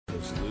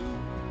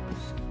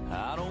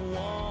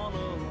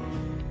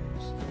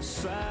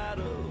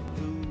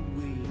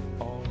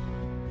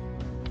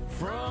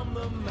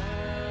the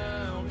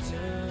mountains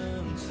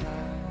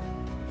high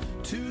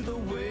to the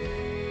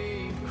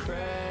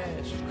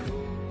wave-crashed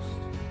coast.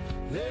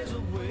 There's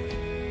a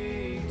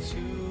way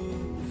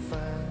to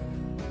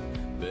find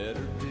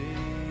better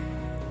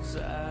days,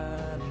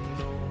 I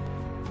know.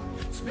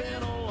 It's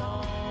been a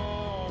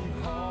long,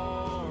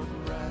 hard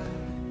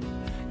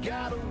ride,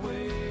 got a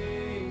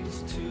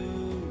ways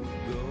to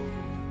go,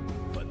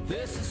 but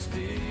this is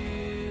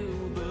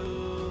still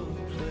the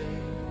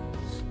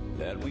place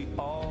that we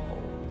all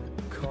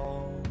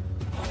call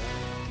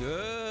home.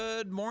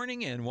 Good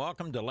morning and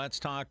welcome to Let's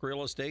Talk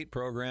Real Estate,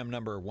 program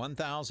number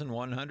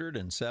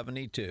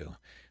 1172.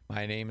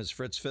 My name is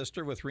Fritz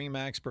Pfister with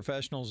RE/MAX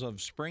Professionals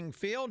of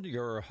Springfield,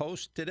 your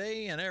host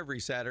today and every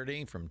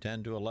Saturday from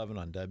 10 to 11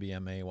 on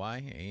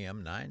WMAY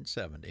AM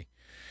 970.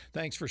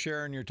 Thanks for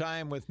sharing your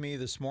time with me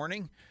this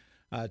morning.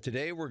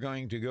 Today we're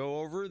going to go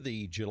over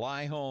the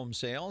July home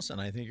sales,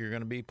 and I think you're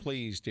going to be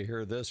pleased to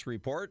hear this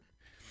report.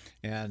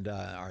 And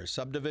our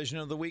subdivision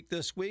of the week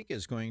this week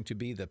is going to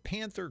be the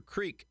Panther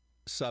Creek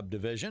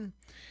subdivision.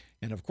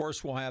 And of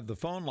course, we'll have the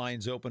phone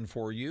lines open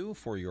for you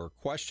for your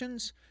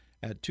questions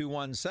at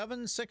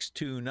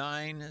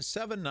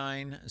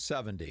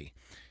 217-629-7970.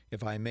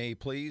 If I may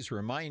please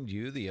remind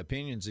you, the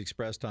opinions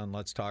expressed on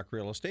Let's Talk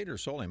Real Estate are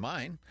solely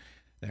mine.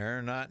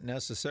 They're not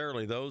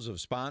necessarily those of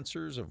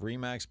sponsors of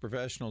RE/MAX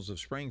Professionals of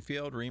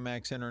Springfield,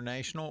 RE/MAX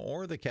International,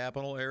 or the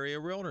Capital Area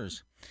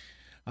Realtors.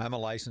 I'm a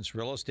licensed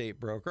real estate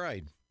broker.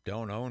 I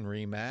don't own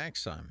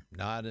RE/MAX. I'm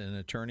not an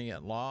attorney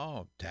at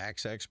law, a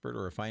tax expert,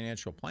 or a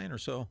financial planner.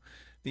 So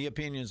the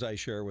opinions I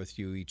share with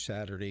you each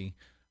Saturday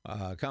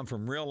come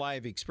from real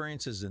life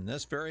experiences in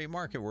this very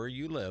market where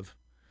you live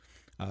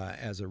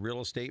as a real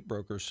estate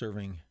broker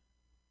serving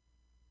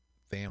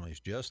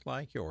families just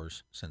like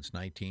yours since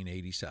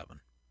 1987.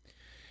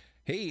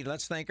 Hey,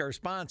 let's thank our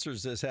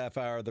sponsors this half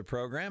hour of the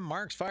program.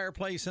 Mark's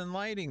Fireplace and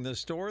Lighting, the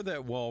store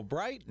that will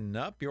brighten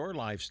up your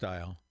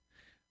lifestyle.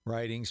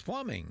 Writings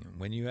Plumbing.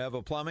 When you have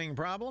a plumbing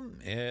problem,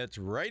 it's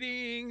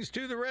Writings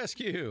to the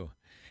rescue.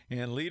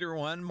 And Leader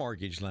One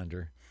Mortgage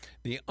Lender,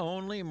 the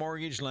only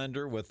mortgage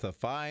lender with a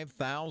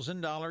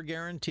 $5,000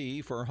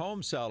 guarantee for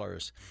home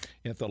sellers.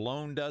 If the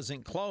loan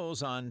doesn't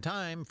close on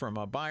time from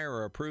a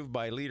buyer approved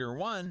by Leader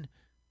One,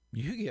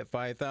 you get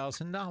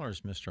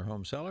 $5,000, Mr.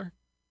 Home Seller.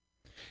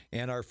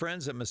 And our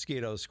friends at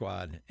Mosquito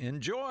Squad,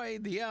 enjoy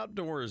the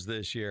outdoors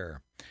this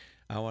year.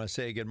 I want to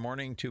say good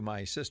morning to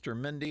my sister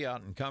Mindy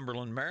out in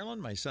Cumberland,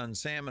 Maryland, my son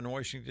Sam in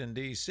Washington,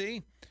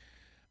 D.C.,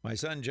 my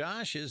son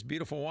Josh, his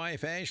beautiful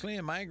wife Ashley,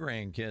 and my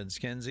grandkids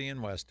Kenzie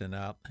and Weston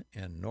out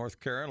in North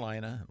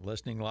Carolina,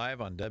 listening live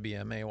on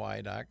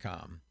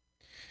WMAY.com.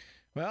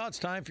 Well, it's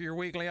time for your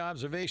weekly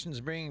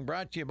observations being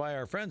brought to you by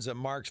our friends at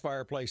Mark's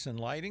Fireplace and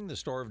Lighting, the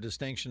store of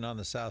distinction on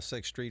the South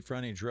 6th Street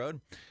frontage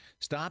road.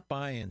 Stop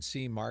by and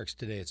see Mark's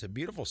today. It's a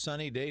beautiful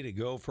sunny day to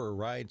go for a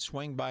ride.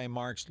 Swing by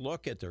Mark's.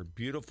 Look at their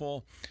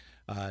beautiful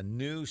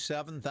new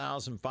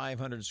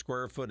 7,500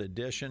 square foot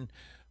addition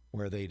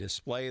where they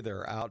display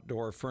their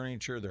outdoor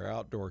furniture, their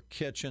outdoor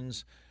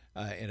kitchens.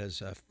 It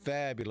is a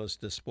fabulous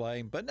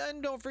display. But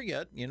then don't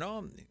forget,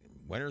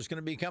 winter's going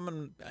to be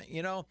coming.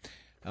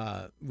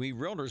 We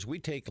realtors, we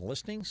take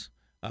listings.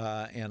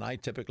 And I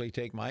typically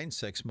take mine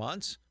 6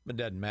 months. It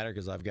doesn't matter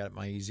because I've got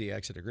my easy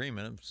exit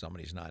agreement. If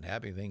somebody's not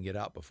happy, they can get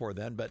out before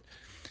then. But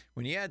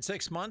when you add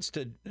 6 months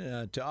to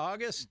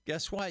August,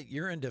 guess what?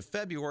 You're into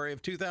February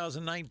of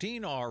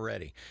 2019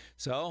 already.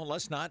 So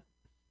let's not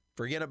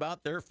forget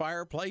about their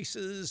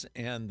fireplaces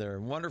and their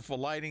wonderful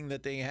lighting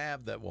that they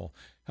have that will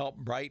help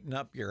brighten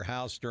up your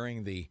house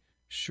during the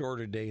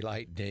shorter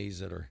daylight days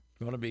that are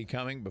going to be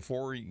coming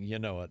before you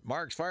know it.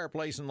 Mark's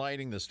Fireplace and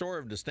Lighting, the store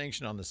of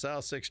distinction on the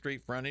South 6th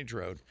Street frontage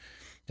road.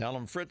 Tell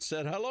them Fritz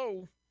said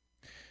hello.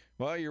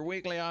 Well, your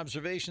weekly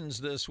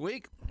observations this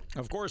week.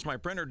 Of course, my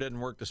printer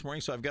didn't work this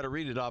morning, so I've got to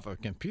read it off a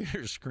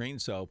computer screen,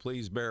 so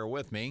please bear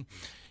with me.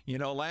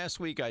 Last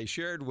week I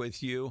shared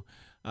with you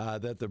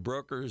that the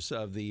brokers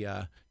of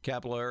the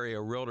Capital Area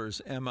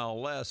Realtors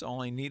MLS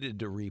only needed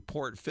to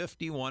report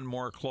 51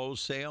 more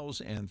closed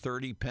sales and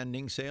 30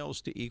 pending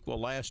sales to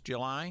equal last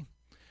July.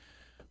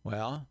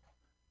 Well,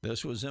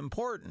 this was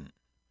important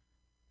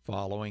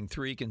following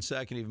 3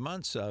 consecutive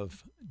months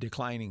of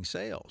declining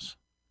sales,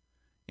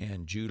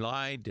 and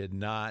July did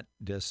not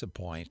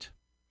disappoint.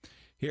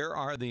 Here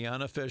are the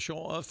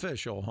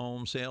official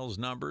home sales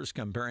numbers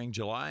comparing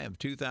July of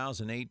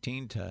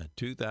 2018 to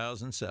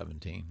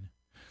 2017.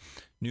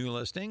 New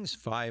listings,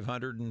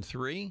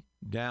 503,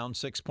 down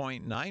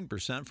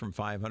 6.9% from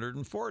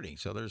 540,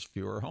 so there's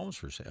fewer homes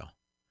for sale.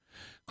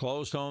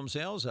 Closed home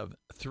sales of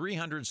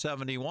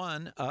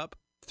 371, up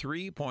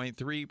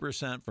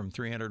 3.3% from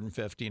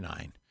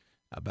 359.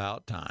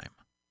 About time.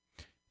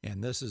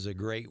 And this is a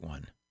great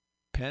one.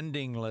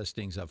 Pending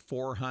listings of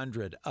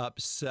 400, up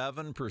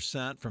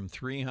 7% from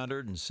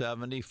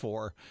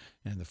 374,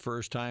 and the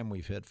first time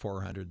we've hit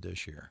 400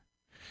 this year.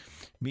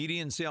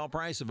 Median sale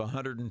price of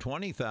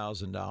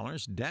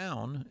 $120,000,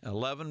 down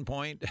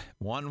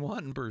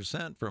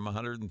 11.11% from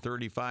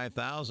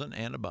 $135,000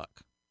 and a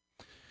buck.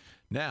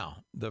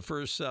 Now, the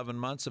first 7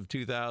 months of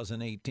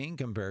 2018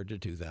 compared to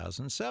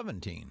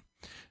 2017.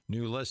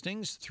 New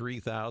listings,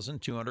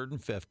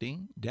 3,250,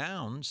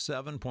 down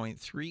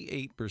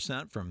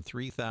 7.38% from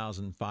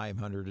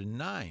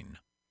 3,509.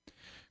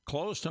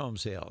 Closed home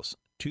sales,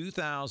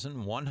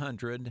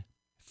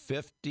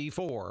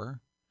 2,154,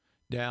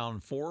 down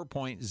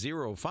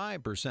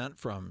 4.05%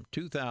 from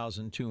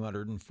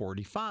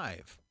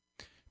 2,245.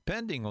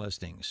 Pending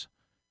listings,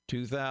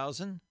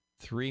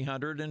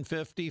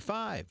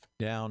 2,355,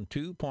 down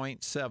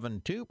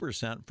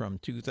 2.72% from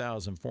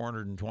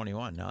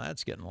 2,421. Now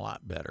that's getting a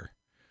lot better.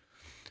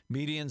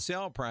 Median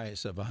sale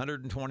price of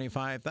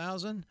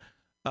 $125,000,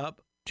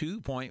 up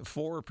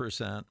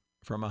 2.4%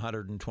 from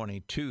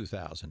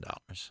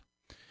 $122,000.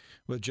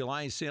 With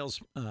July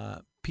sales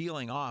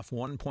peeling off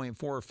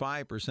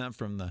 1.45%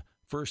 from the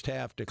first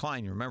half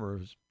decline. You remember it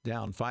was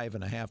down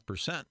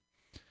 5.5%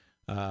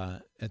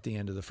 at the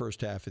end of the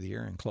first half of the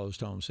year in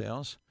closed home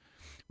sales.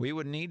 We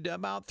would need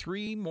about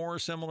 3 more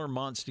similar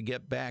months to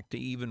get back to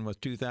even with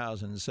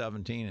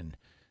 2017 and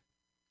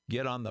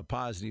get on the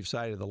positive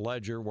side of the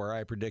ledger where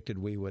I predicted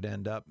we would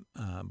end up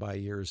by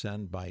year's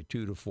end by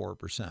 2 to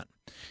 4%.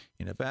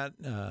 And if that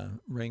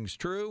rings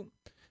true,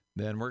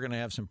 then we're going to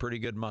have some pretty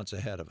good months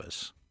ahead of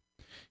us.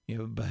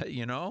 But,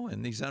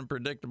 in these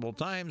unpredictable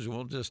times,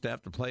 we'll just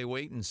have to play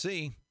wait and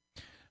see.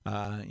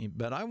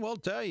 But I will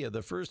tell you,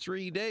 the first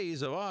 3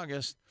 days of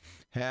August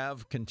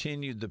have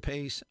continued the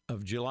pace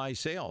of July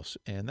sales,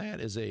 and that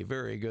is a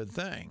very good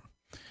thing.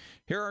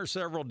 Here are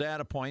several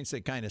data points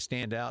that kind of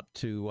stand out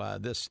to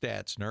this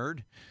stats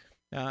nerd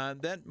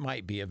that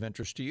might be of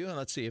interest to you, and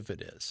let's see if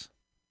it is.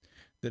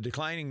 The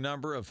declining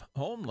number of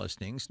home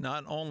listings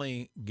not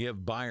only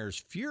give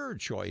buyers fewer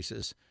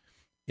choices,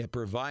 it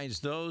provides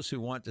those who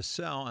want to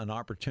sell an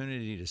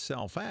opportunity to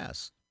sell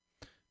fast.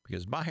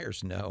 Because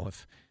buyers know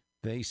if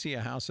they see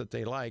a house that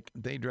they like,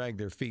 they drag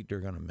their feet, they're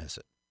going to miss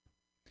it.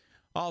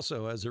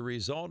 Also, as a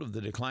result of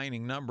the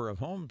declining number of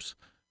homes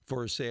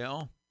for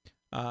sale,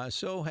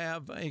 so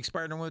have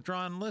expired and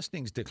withdrawn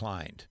listings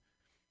declined.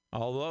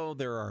 Although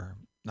there are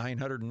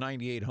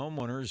 998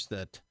 homeowners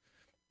that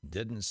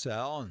didn't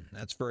sell, and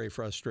that's very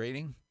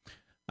frustrating,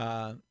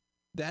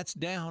 that's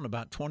down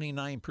about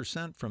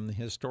 29% from the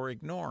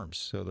historic norms.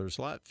 So there's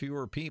a lot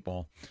fewer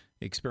people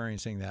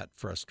experiencing that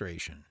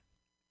frustration.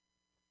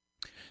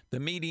 The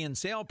median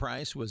sale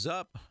price was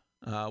up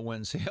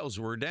when sales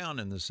were down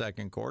in the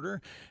second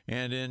quarter,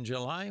 and in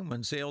July,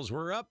 when sales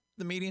were up,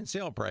 the median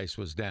sale price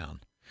was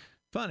down.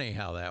 Funny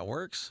how that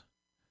works.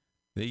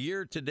 The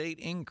year-to-date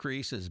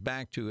increase is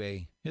back to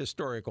a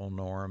historical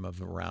norm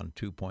of around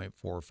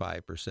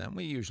 2.45%.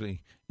 We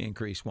usually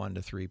increase 1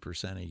 to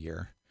 3% a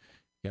year.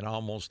 You can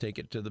almost take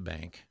it to the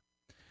bank.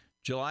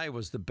 July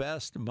was the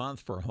best month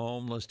for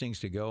home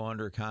listings to go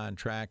under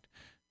contract,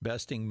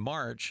 besting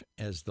March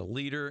as the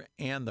leader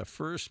and the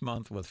first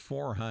month with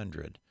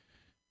 400.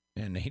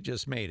 And he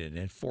just made it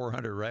at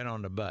 400 right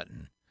on the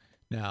button.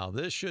 Now,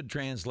 this should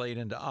translate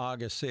into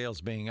August sales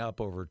being up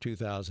over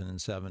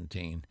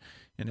 2017,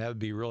 and that would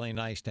be really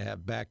nice to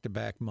have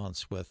back-to-back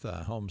months with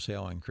home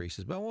sale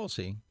increases, but we'll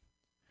see.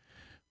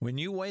 When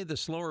you weigh the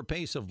slower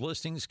pace of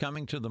listings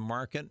coming to the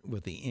market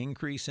with the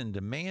increase in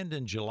demand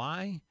in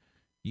July,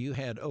 you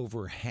had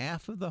over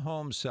half of the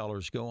home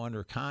sellers go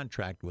under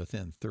contract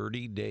within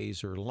 30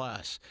 days or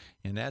less,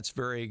 and that's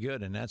very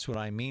good, and that's what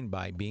I mean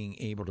by being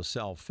able to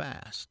sell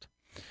fast.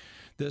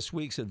 This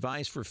week's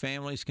advice for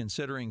families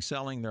considering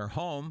selling their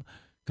home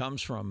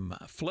comes from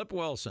Flip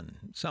Wilson.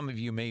 Some of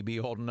you may be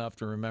old enough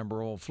to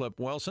remember old Flip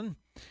Wilson.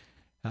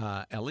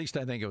 At least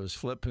I think it was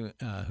Flip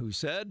who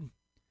said,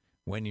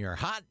 "When you're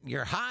hot,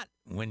 you're hot.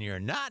 When you're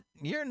not,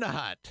 you're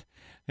not."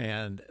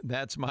 And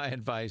that's my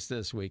advice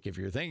this week. If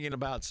you're thinking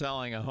about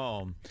selling a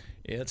home,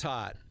 it's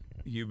hot.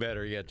 You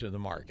better get to the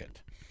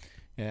market.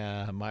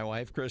 My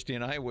wife, Christy,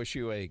 and I wish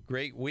you a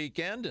great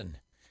weekend and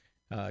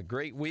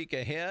great week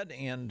ahead,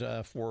 and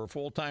for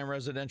full-time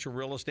residential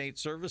real estate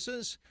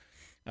services,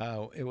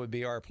 it would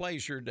be our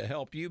pleasure to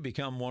help you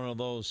become one of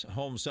those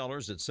home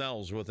sellers that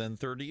sells within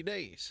 30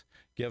 days.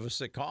 Give us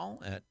a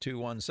call at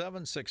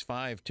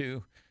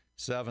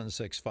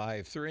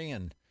 217-652-7653,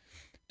 and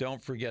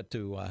don't forget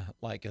to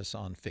like us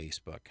on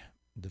Facebook.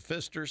 The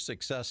Pfister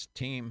Success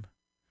Team.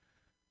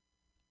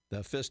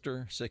 The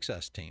Pfister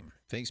Success Team.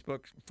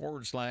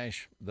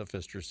 Facebook.com/The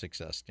Pfister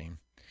Success Team.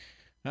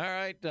 All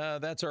right,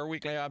 that's our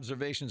weekly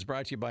observations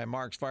brought to you by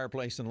Mark's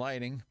Fireplace and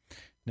Lighting.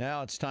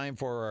 Now it's time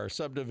for our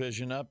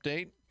subdivision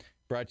update,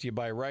 brought to you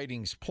by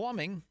Writings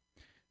Plumbing.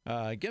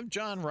 Give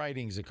John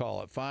Writings a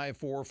call at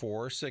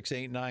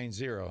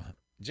 544-6890.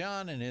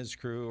 John and his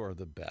crew are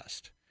the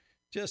best.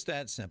 Just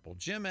that simple.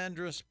 Jim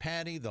Endress,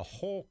 Patty, the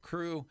whole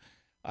crew.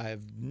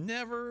 I've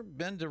never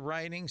been to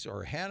Writings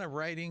or had a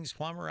Writings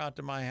plumber out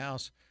to my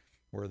house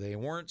where they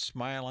weren't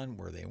smiling,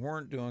 where they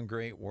weren't doing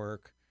great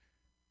work,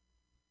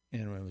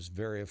 and it was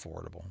very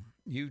affordable.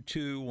 You,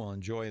 too, will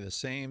enjoy the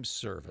same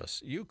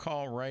service. You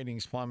call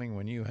Writings Plumbing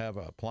when you have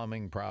a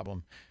plumbing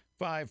problem,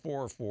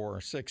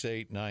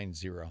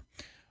 544-6890.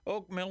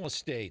 Oak Mill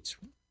Estates,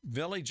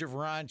 Village of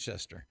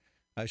Rochester.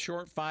 a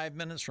short 5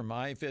 minutes from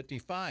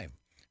I-55,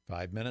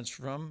 5 minutes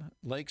from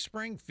Lake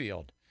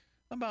Springfield,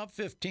 about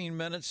 15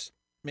 minutes,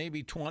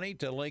 maybe 20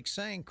 to Lake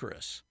St.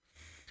 Chris.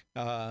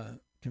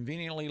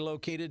 Conveniently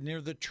located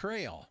near the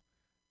trail.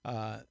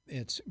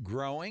 It's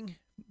growing.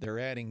 They're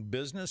adding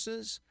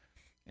businesses,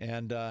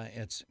 and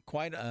it's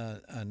quite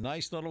a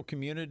nice little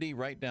community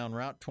right down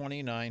Route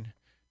 29,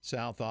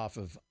 south off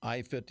of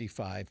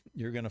I-55.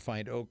 You're going to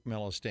find Oak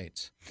Mill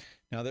Estates.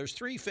 Now, there's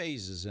 3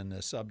 phases in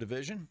this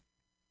subdivision,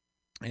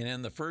 and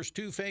in the first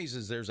 2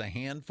 phases, there's a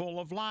handful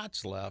of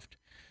lots left,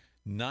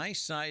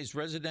 nice-sized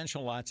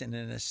residential lots in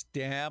an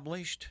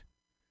established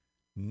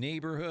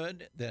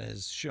neighborhood that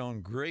has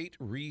shown great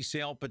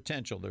resale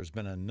potential. There's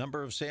been a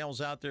number of sales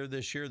out there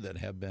this year that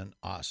have been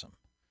awesome.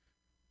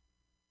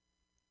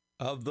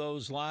 Of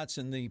those lots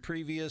in the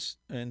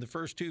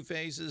first 2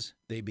 phases,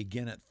 they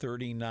begin at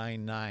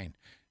 $39,900.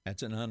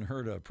 That's an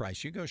unheard of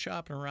price. You go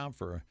shopping around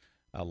for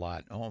a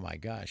lot. Oh my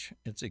gosh,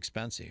 it's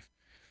expensive.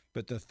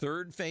 But the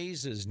third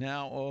phase is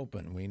now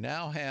open. We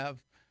now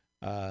have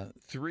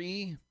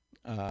 3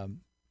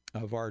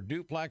 of our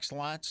duplex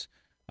lots.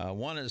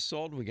 1 is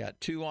sold. We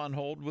got 2 on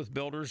hold with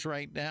builders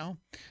right now.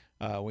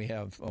 We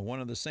have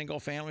one of the single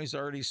families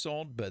already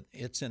sold, but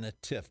it's in a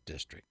TIF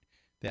district.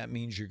 That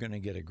means you're going to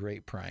get a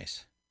great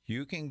price.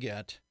 You can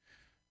get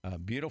a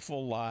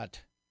beautiful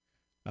lot,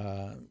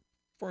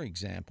 for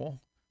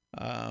example,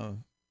 lot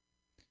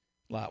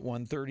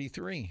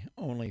 133,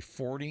 only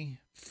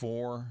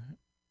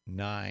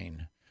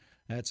 $44,900.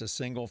 That's a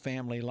single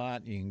family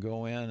lot. You can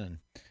go in and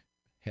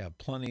have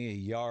plenty of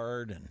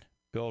yard and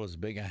build as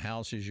big a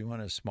house as you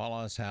want, as small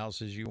a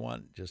house as you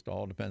want. Just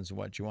all depends on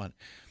what you want.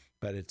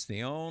 But it's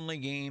the only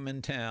game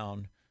in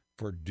town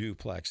for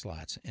duplex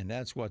lots, and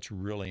that's what's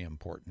really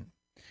important.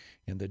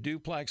 And the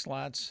duplex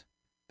lots,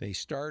 they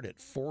start at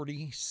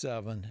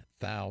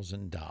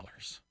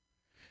 $47,000.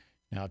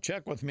 Now,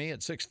 check with me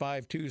at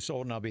 652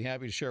 sold, and I'll be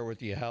happy to share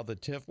with you how the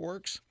TIF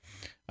works.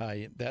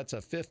 That's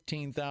a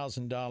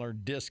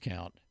 $15,000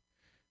 discount.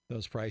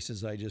 Those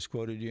prices I just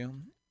quoted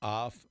you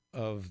off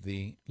of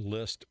the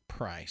list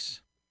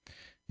price.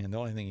 And the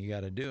only thing you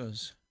got to do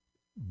is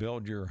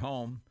build your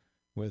home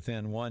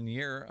within 1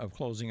 year of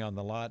closing on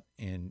the lot,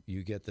 and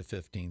you get the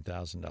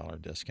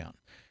 $15,000 discount.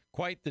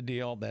 Quite the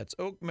deal. That's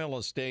Oak Mill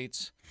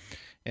Estates.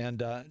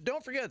 And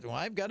don't forget,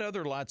 I've got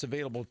other lots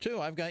available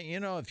too. I've got,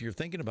 if you're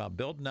thinking about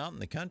building out in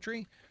the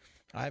country,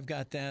 I've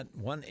got that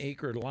 1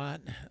 acre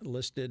lot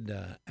listed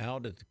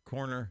out at the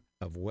corner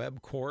of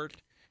Webb Court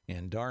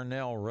and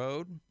Darnell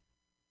Road.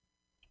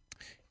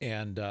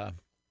 And,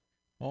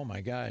 oh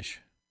my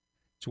gosh,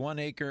 it's 1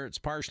 acre, it's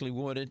partially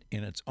wooded,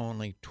 and it's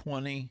only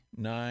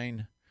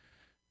 $29,900.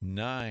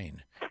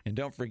 And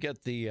don't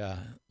forget the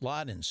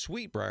lot in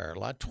Sweetbriar,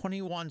 lot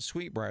 21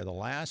 Sweetbriar, the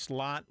last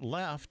lot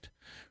left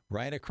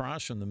right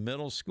across from the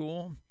middle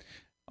school.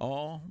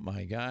 Oh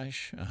my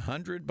gosh,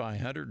 100 by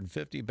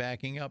 150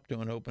 backing up to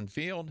an open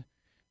field.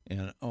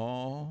 And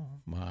oh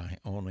my,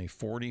 only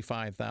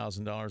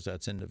 $45,000.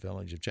 That's in the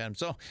village of Chatham.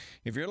 So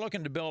if you're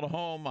looking to build a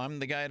home, I'm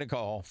the guy to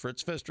call.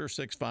 Fritz Pfister,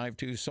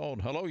 652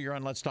 sold. Hello, you're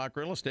on Let's Talk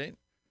Real Estate.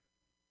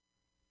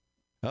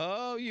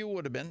 Oh, you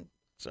would have been.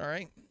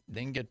 Sorry,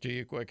 didn't get to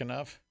you quick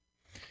enough.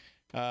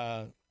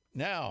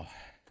 Now,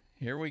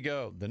 here we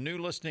go. The new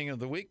listing of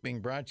the week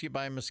being brought to you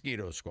by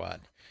Mosquito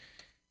Squad.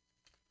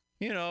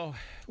 We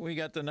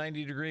got the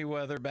 90-degree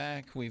weather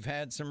back. We've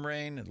had some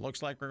rain. It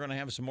looks like we're going to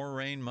have some more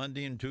rain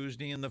Monday and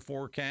Tuesday in the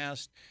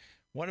forecast.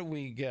 What do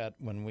we get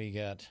when we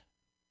get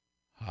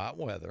hot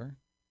weather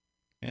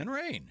and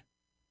rain?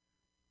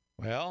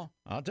 Well,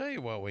 I'll tell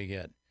you what we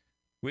get.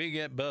 We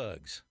get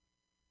bugs.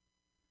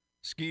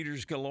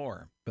 Skeeters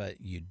galore,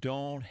 but you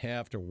don't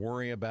have to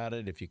worry about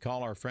it if you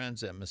call our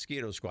friends at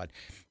Mosquito Squad.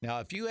 Now,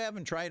 if you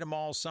haven't tried them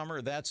all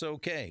summer, that's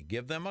okay.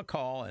 Give them a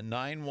call at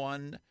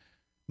 919-9292.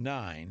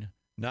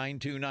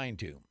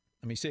 Let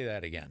me say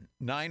that again,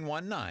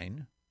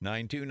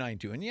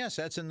 919-9292. And yes,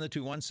 that's in the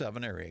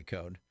 217 area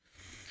code.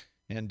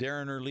 And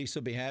Darren or Lisa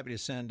will be happy to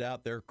send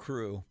out their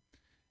crew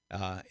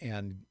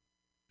and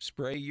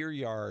spray your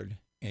yard,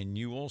 and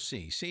you will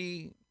see.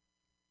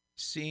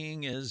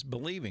 Seeing is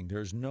believing.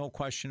 There's no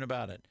question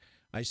about it.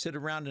 I sit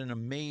around in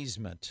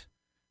amazement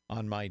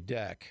on my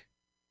deck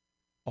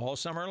all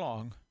summer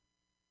long,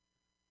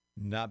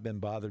 not been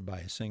bothered by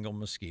a single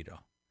mosquito.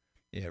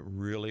 It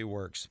really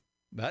works.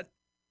 But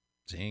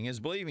seeing is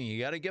believing.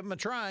 You got to give them a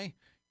try.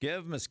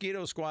 Give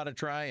Mosquito Squad a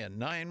try at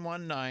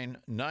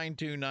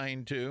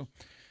 919-9292.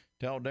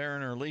 Tell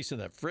Darren or Lisa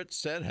that Fritz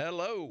said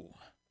hello.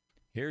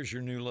 Here's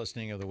your new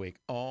listing of the week.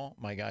 Oh,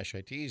 my gosh,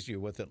 I teased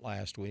you with it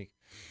last week.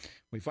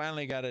 We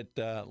finally got it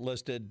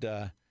listed.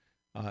 It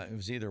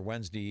was either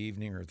Wednesday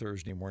evening or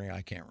Thursday morning.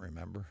 I can't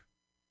remember.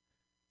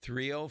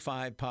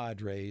 305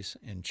 Padres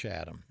in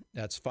Chatham.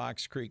 That's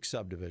Fox Creek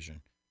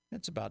subdivision.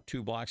 It's about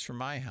 2 blocks from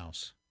my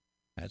house.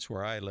 That's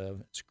where I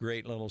live. It's a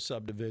great little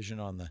subdivision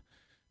on the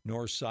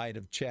north side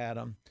of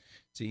Chatham.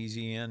 It's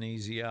easy in,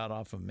 easy out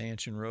off of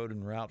Mansion Road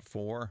and Route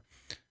 4.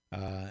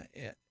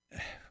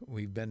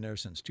 We've been there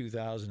since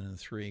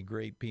 2003.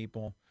 Great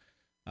people.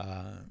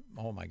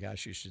 Oh my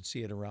gosh, you should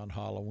see it around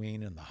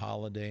Halloween and the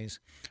holidays.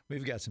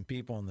 We've got some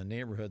people in the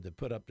neighborhood that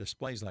put up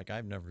displays like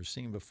I've never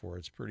seen before.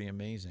 It's pretty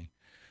amazing.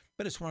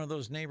 But it's one of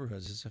those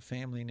neighborhoods. It's a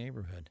family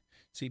neighborhood.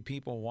 See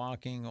people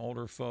walking,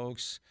 older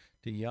folks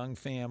to young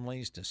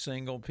families to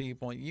single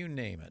people, you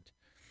name it.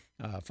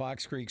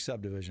 Fox Creek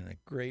subdivision, a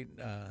great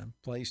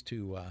place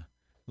to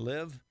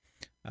live.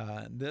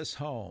 This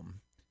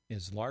home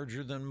is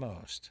larger than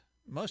most.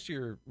 Most of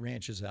your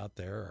ranches out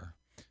there are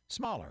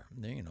smaller,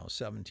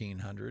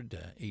 1,700 to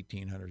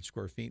 1,800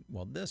 square feet.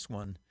 Well, this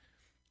one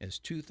is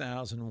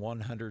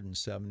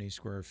 2,170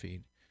 square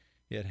feet.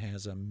 It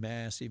has a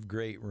massive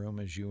great room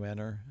as you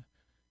enter,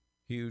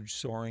 huge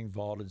soaring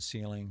vaulted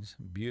ceilings,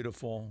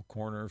 beautiful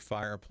corner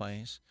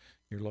fireplace.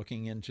 You're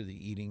looking into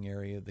the eating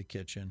area of the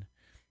kitchen.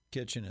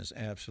 Kitchen is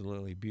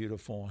absolutely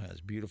beautiful, has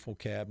beautiful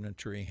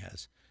cabinetry,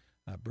 has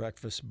a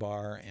breakfast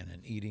bar and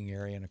an eating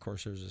area. And, of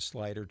course, there's a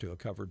slider to a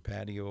covered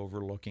patio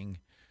overlooking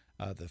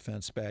the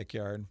fenced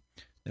backyard.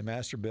 The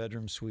master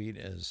bedroom suite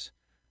is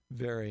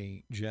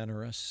very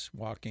generous.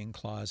 Walk-in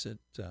closet,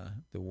 the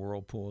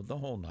whirlpool, the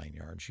whole 9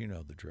 yards. You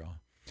know the drill.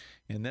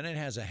 And then it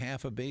has a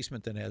half a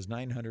basement that has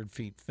 900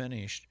 feet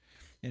finished.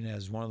 It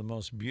has one of the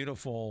most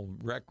beautiful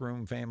rec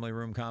room, family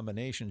room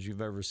combinations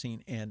you've ever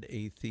seen, and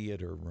a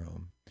theater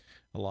room,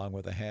 along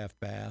with a half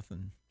bath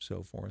and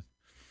so forth.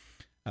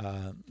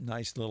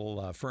 Nice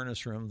little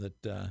furnace room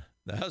that the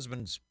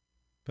husband's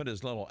put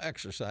his little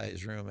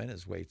exercise room in,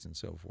 his weights and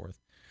so forth.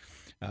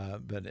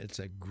 But it's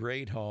a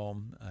great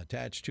home,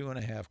 attached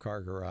 2.5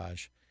 car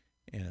garage,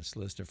 and it's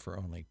listed for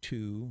only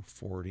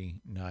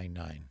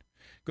 $249,900.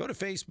 Go to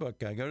Facebook.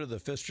 Go to the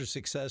Pfister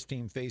Success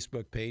Team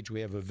Facebook page.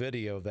 We have a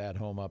video of that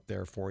home up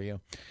there for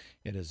you.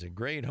 It is a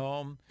great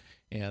home,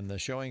 and the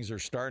showings are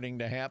starting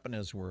to happen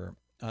as we're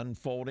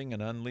unfolding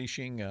and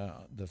unleashing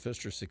the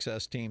Pfister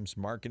Success Team's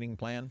marketing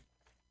plan.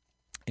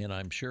 And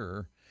I'm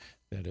sure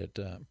that it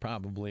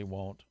probably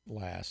won't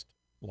last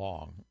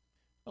long.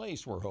 At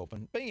least we're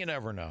hoping, but you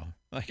never know.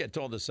 Like I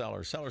told the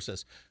seller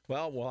says,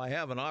 well, will I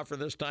have an offer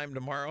this time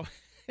tomorrow?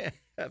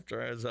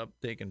 After I was up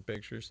taking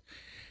pictures.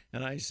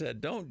 And I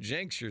said, don't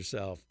jinx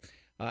yourself.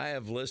 I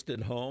have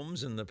listed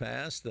homes in the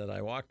past that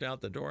I walked out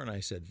the door and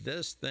I said,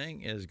 this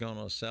thing is going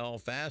to sell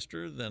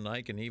faster than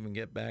I can even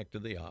get back to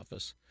the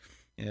office.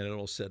 And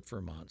it'll sit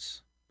for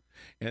months.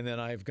 And then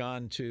I've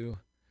gone to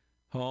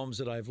homes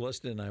that I've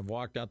listed and I've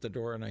walked out the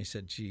door and I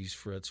said, geez,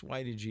 Fritz,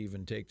 why did you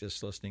even take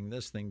this listing?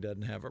 This thing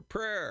doesn't have a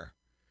prayer.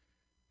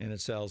 And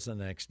it sells the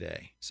next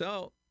day.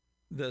 So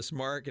this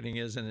marketing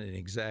isn't an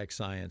exact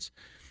science,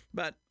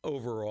 but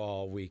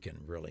overall we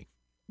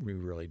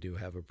really do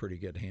have a pretty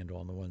good handle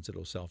on the ones that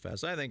will sell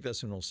fast. I think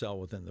this one will sell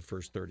within the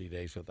first 30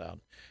 days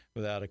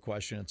without a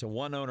question. It's a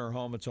one-owner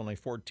home. It's only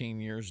 14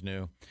 years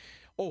new.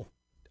 Oh,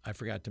 I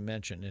forgot to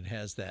mention, it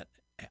has that,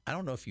 I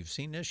don't know if you've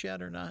seen this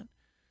yet or not,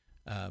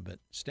 but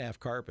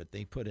Staff Carpet,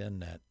 they put in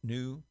that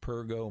new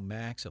Pergo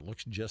Max. It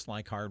looks just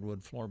like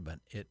hardwood floor, but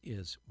it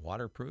is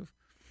waterproof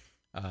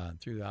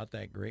throughout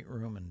that great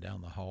room and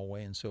down the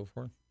hallway and so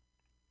forth.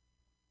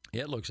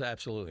 It looks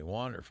absolutely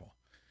wonderful.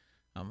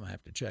 I'm going to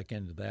have to check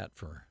into that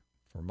for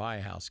my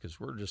house because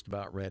we're just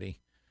about ready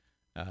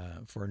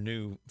for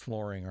new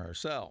flooring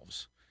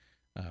ourselves,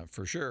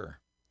 for sure.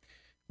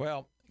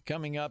 Well,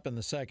 coming up in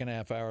the second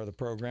half hour of the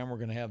program, we're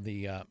going to have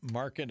the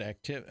market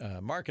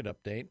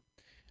update.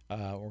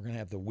 We're going to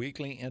have the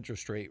weekly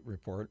interest rate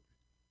report,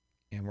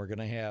 and we're going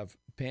to have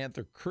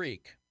Panther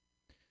Creek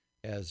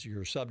as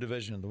your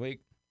subdivision of the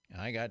week.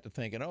 I got to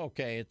thinking,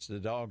 okay, it's the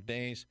dog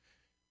days.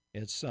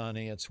 It's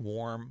sunny. It's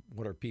warm.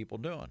 What are people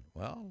doing?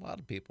 Well, a lot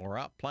of people are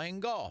out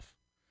playing golf.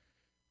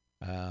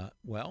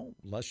 Well,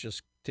 let's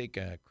just take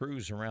a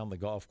cruise around the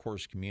golf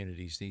course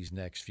communities these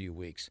next few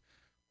weeks.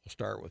 We'll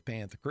start with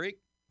Panther Creek,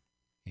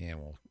 and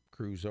we'll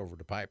cruise over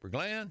to Piper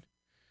Glen.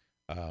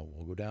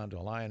 We'll go down to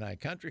Illini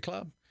Country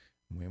Club,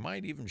 and we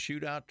might even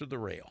shoot out to the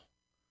rail.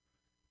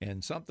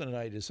 And something that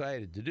I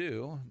decided to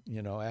do,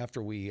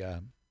 after we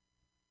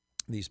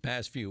these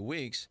past few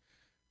weeks,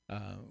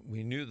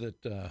 we knew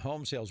that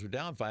home sales were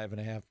down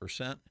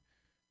 5.5%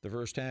 the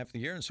first half of the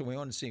year. And so we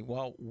wanted to see,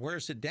 well,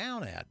 where's it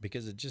down at?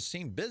 Because it just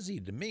seemed busy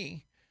to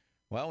me.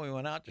 Well, we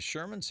went out to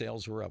Sherman,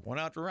 sales were up. Went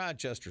out to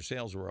Rochester,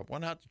 sales were up.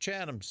 Went out to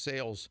Chatham,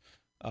 sales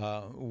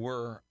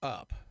were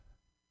up.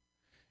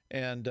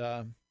 And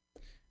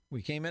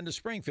we came into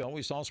Springfield.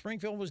 We saw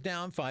Springfield was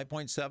down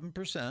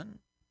 5.7%.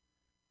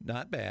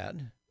 Not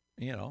bad,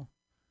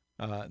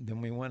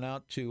 Then we went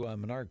out to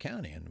Menard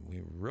County, and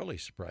we were really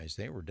surprised.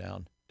 They were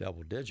down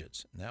double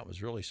digits, and that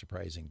was really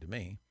surprising to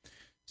me.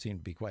 Seemed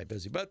to be quite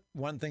busy. But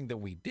one thing that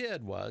we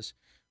did was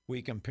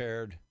we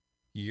compared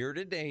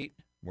year-to-date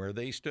where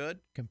they stood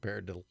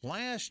compared to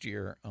last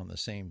year on the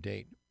same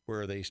date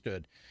where they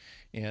stood.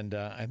 And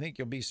I think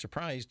you'll be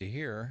surprised to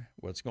hear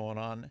what's going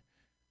on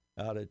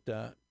out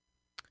at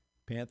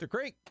Panther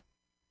Creek.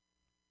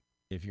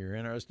 If you're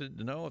interested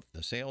to know if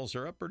the sales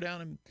are up or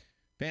down in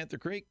Panther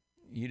Creek,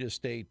 you just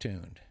stay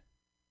tuned.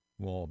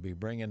 We'll be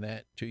bringing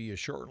that to you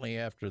shortly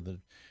after the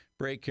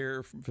break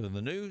here for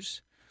the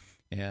news.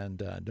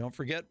 And don't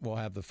forget, we'll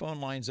have the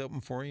phone lines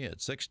open for you at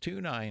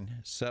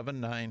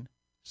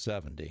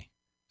 629-7970.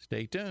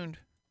 Stay tuned.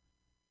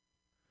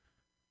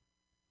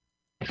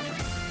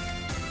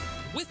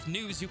 With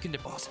news you can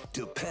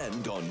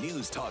depend on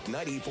News Talk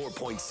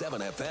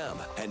 94.7 FM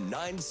and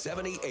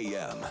 970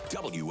 AM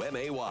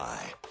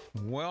WMAY.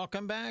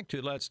 Welcome back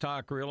to Let's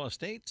Talk Real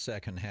Estate,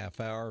 second half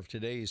hour of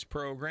today's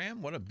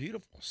program. What a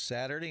beautiful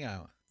Saturday.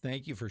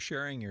 Thank you for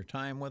sharing your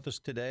time with us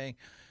today.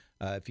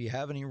 If you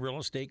have any real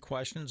estate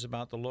questions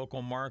about the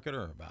local market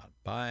or about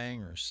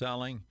buying or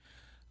selling,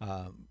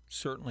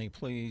 certainly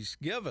please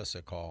give us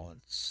a call at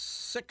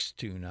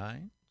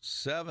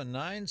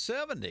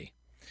 629-7970.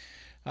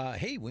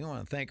 Hey, we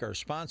want to thank our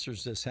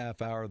sponsors this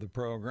half hour of the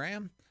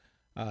program.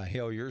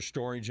 Hillier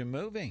Storage and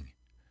Moving,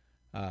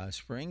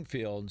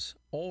 Springfield's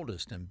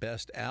oldest and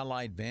best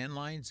allied van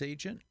lines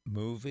agent,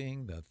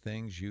 moving the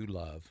things you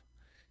love.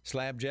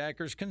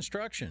 Slabjackers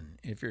Construction.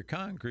 If your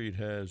concrete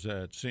has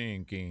that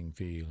sinking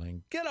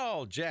feeling, get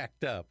all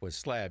jacked up with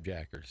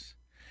Slabjackers.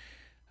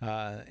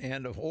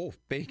 And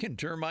Bacon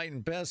Termite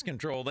and Pest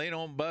Control. They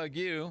don't bug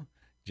you,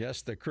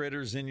 just the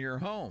critters in your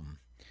home.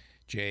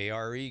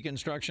 JRE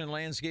Construction,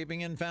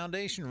 Landscaping, and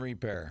Foundation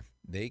Repair.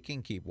 They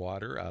can keep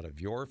water out of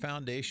your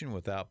foundation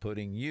without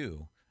putting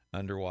you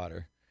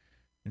underwater.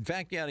 In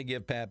fact, you ought to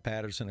give Pat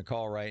Patterson a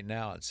call right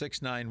now at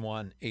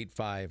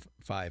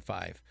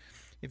 691-8555.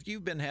 If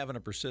you've been having a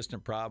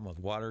persistent problem with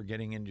water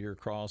getting into your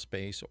crawl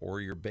space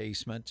or your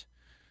basement,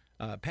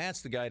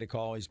 Pat's the guy to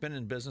call. He's been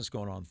in business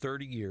going on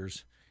 30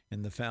 years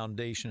in the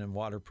foundation and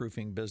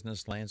waterproofing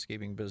business,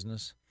 landscaping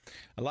business.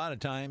 A lot of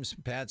times,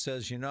 Pat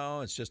says,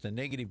 it's just a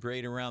negative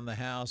grade around the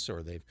house,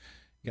 or they've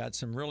got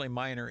some really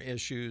minor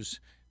issues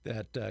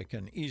that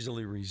can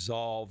easily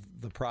resolve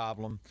the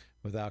problem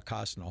without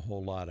costing a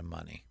whole lot of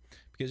money.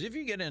 Because if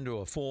you get into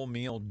a full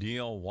meal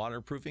deal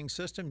waterproofing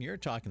system, you're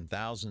talking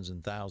thousands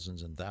and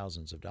thousands and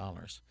thousands of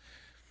dollars.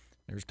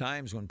 There's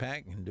times when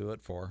Pat can do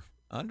it for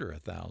under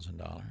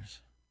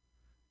 $1,000,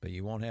 but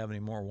you won't have any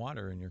more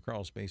water in your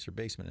crawl space or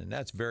basement, and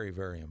that's very,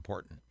 very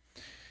important.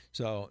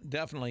 So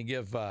definitely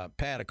give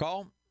Pat a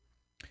call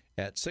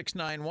at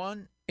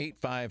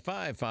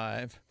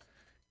 691-8555.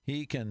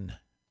 He can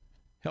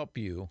help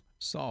you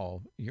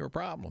solve your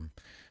problem.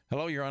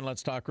 Hello, you're on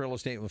Let's Talk Real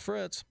Estate with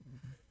Fritz.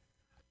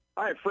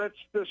 Hi, Fritz.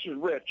 This is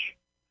Rich.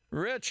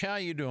 Rich, how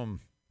you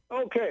doing?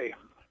 Okay.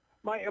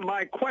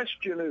 My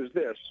question is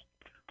this.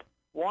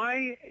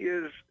 Why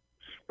is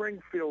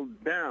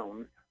Springfield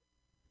down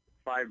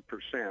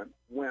 5%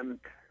 when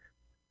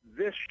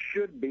this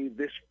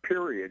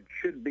period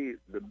should be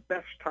the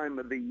best time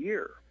of the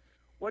year?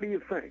 What do you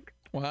think?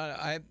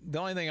 Well, the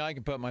only thing I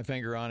can put my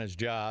finger on is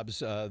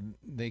jobs.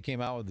 They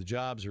came out with the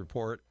jobs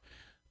report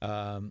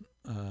a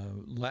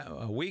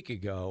week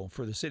ago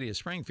for the city of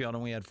Springfield,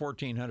 and we had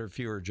 1,400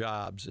 fewer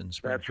jobs in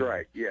Springfield. That's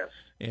right, yes.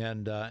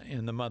 And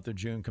in the month of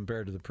June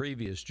compared to the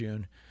previous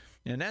June.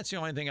 And that's the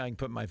only thing I can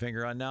put my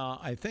finger on. Now,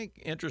 I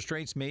think interest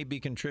rates may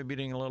be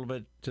contributing a little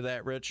bit to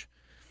that, Rich.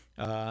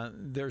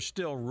 They're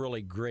still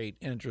really great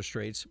interest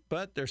rates,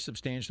 but they're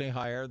substantially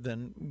higher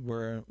than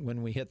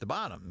when we hit the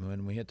bottom.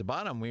 When we hit the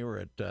bottom, we were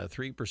at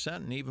 3%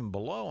 and even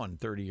below on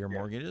 30-year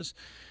mortgages.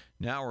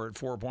 Now we're at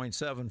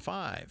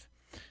 4.75%.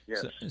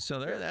 Yes. So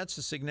that's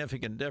a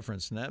significant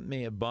difference, and that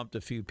may have bumped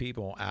a few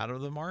people out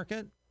of the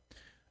market,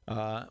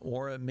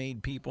 or it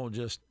made people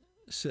just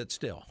sit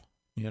still,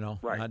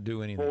 right. Not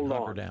do anything, Hold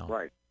hunker on. down.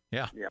 Right.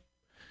 Yeah.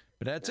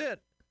 But that's it.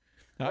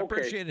 I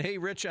appreciate it. Hey,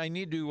 Rich, I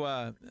need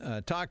to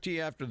talk to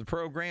you after the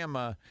program.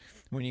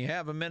 When you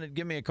have a minute,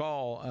 give me a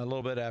call a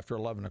little bit after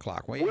 11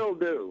 o'clock. Will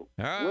do.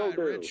 All right, Will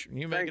do. Rich,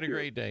 you make it a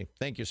great day.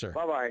 Thank you, sir.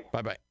 Bye-bye.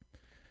 Bye-bye.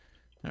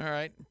 All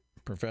right,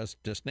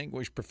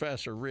 Distinguished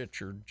Professor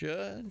Richard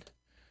Judd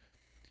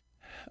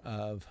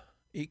of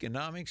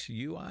Economics,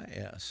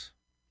 UIS,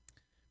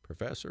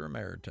 Professor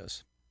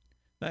Emeritus.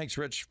 Thanks,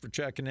 Rich, for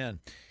checking in.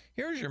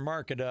 Here's your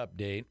market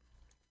update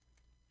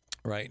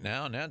right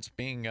now, and that's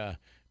being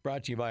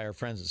brought to you by our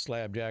friends at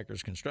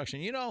Slabjackers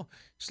Construction.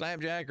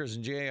 Slabjackers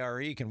and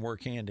JRE can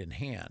work hand in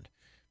hand,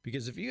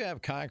 because if you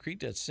have concrete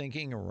that's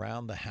sinking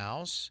around the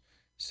house,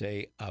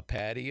 say a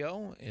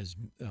patio is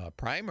a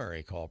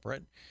primary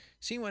culprit.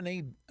 See, when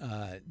they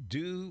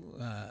do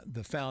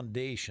the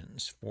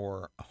foundations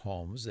for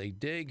homes, they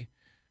dig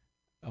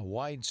a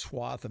wide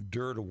swath of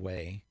dirt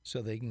away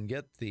so they can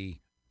get the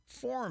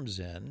forms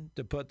in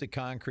to put the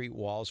concrete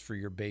walls for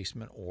your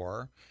basement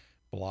or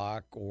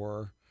block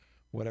or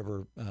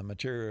whatever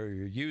material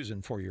you're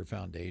using for your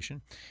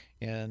foundation.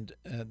 And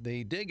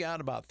they dig out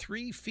about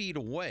 3 feet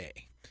away.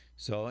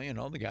 So,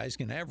 the guys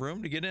can have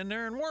room to get in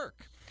there and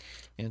work.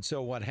 And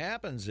so what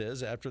happens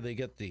is, after they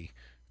get the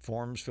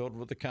forms filled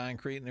with the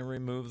concrete and they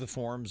remove the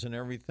forms and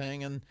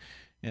everything, and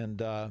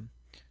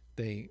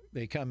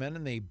they come in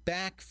and they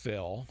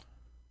backfill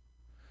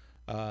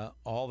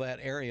all that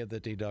area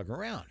that they dug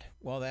around.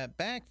 Well, that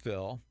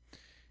backfill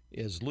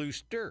is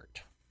loose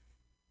dirt.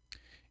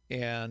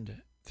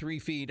 And 3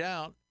 feet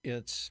out,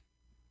 it's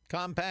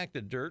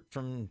compacted dirt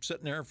from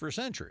sitting there for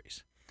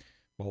centuries.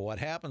 Well, what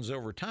happens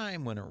over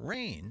time when it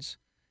rains,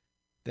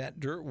 that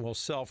dirt will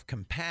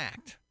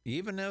self-compact.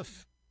 Even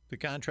if the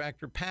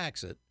contractor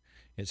packs it,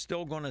 it's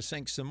still going to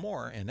sink some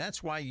more. And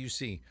that's why you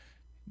see,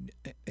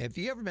 have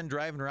you ever been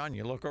driving around,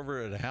 you look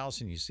over at a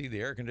house and you see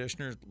the air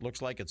conditioner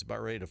looks like it's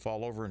about ready to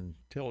fall over and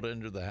tilt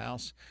into the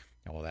house?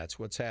 Well, that's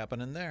what's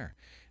happening there.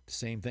 The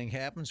same thing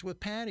happens with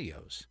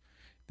patios.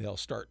 They'll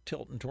start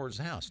tilting towards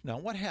the house. Now,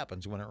 what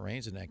happens when it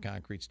rains and that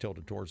concrete's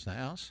tilted towards the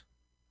house?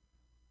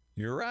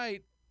 You're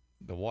right.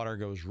 The water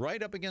goes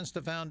right up against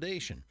the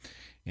foundation.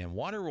 And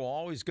water will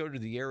always go to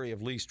the area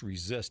of least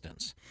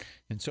resistance.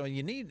 And so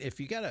you need, if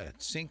you got a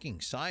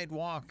sinking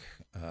sidewalk,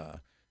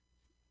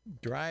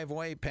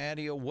 driveway,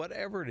 patio,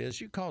 whatever it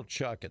is, you call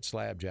Chuck at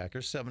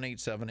Slabjackers,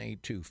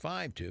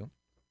 787-8252.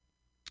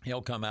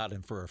 He'll come out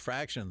and for a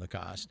fraction of the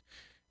cost,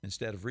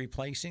 instead of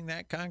replacing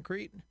that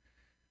concrete,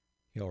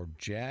 he'll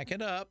jack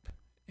it up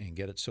and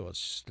get it so it's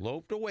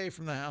sloped away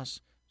from the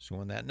house. So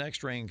when that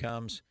next rain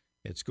comes,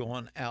 it's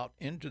going out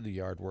into the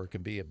yard where it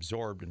can be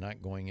absorbed and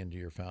not going into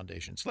your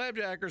foundation.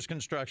 Slabjackers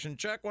Construction.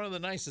 Chuck, one of the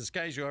nicest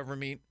guys you'll ever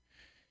meet.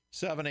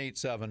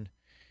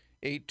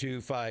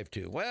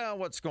 787-8252. Well,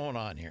 what's going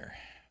on here?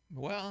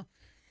 Well,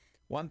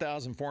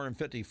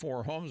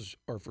 1,454 homes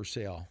are for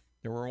sale.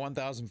 There were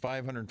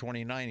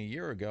 1,529 a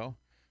year ago,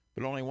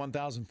 but only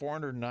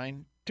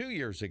 1,409 2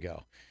 years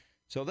ago.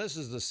 So this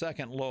is the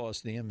second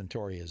lowest the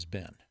inventory has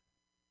been.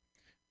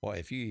 Boy,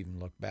 if you even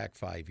look back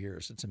 5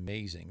 years, it's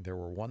amazing. There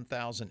were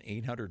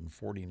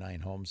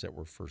 1,849 homes that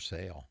were for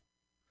sale.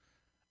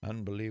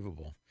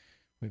 Unbelievable.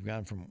 We've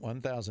gone from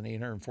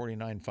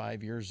 1,849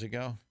 5 years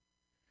ago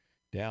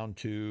down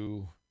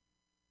to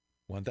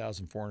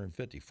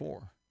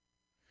 1,454.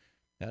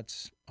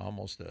 That's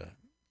almost a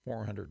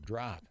 400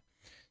 drop.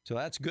 So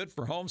that's good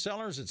for home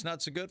sellers. It's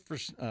not so good for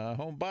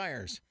home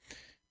buyers.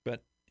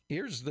 But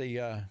here's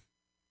the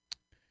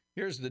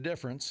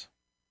difference.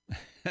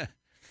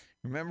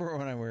 Remember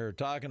when we were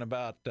talking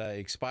about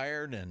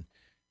expired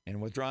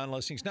and withdrawn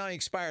listings? Now,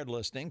 expired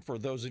listing, for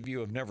those of you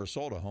who have never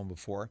sold a home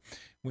before,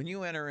 when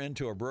you enter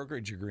into a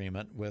brokerage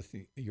agreement with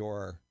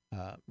your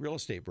real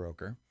estate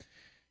broker,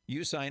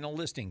 you sign a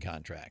listing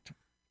contract.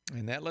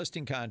 And that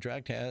listing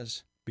contract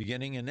has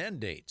beginning and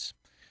end dates.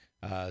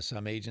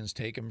 Some agents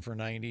take them for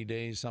 90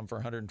 days, some for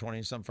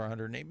 120, some for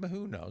 108, but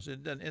who knows?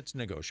 It's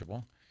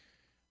negotiable.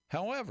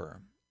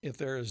 However, if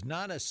there is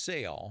not a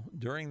sale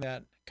during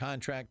that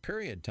contract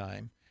period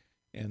time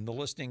and the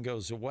listing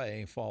goes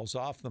away, falls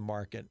off the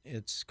market,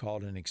 it's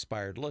called an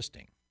expired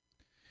listing.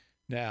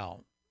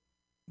 Now,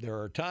 there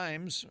are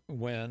times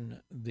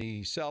when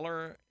the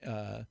seller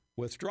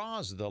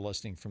withdraws the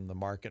listing from the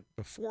market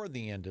before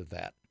the end of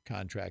that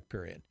contract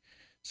period.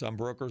 Some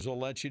brokers will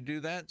let you do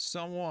that,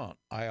 some won't.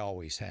 I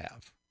always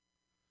have,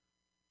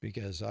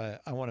 because I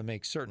want to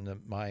make certain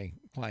that my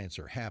clients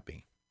are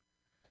happy.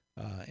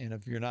 And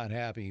if you're not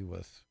happy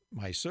with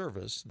my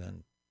service,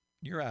 then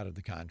you're out of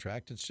the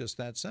contract. It's just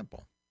that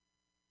simple.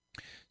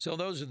 So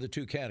those are the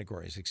two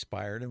categories,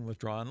 expired and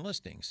withdrawn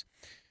listings.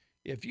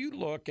 If you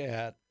look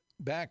at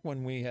back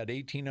when we had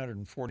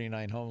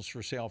 1,849 homes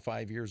for sale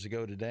 5 years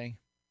ago today,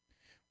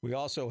 we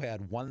also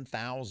had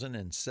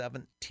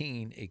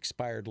 1,017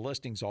 expired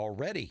listings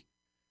already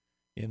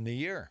in the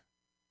year,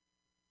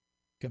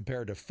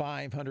 compared to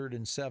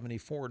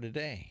 574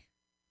 today.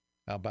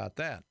 How about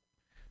that?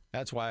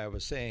 That's why I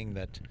was saying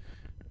that,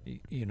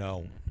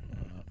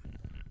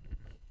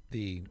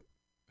 the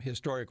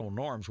historical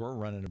norms were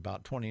running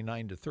about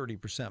 29 to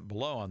 30%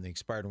 below on the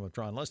expired and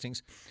withdrawn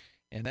listings.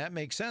 And that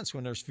makes sense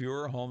when there's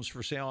fewer homes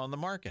for sale on the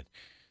market.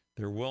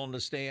 They're willing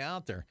to stay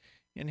out there.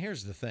 And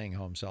here's the thing,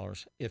 home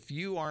sellers. If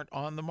you aren't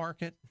on the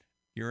market,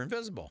 you're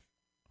invisible.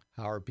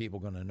 How are people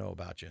going to know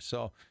about you?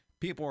 So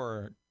people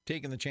are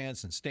taking the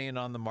chance and staying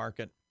on the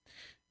market.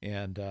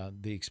 And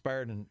the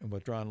expired and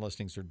withdrawn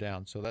listings are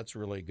down. So that's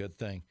really a good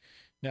thing.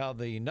 Now,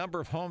 the number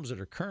of homes that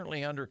are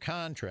currently under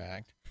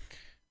contract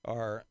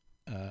are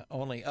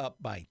only up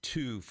by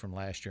 2 from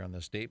last year on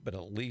this date, but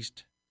at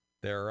least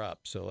they're up.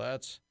 So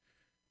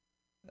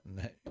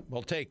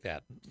we'll take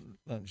that,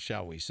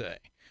 shall we say.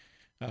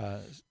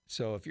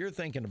 So if you're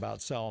thinking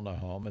about selling a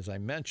home, as I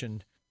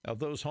mentioned, of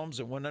those homes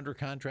that went under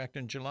contract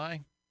in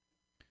July,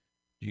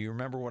 do you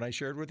remember what I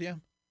shared with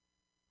you?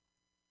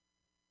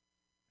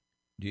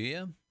 Do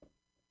you?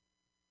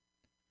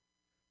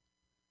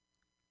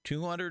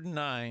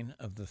 209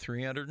 of the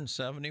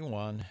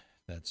 371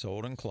 that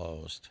sold and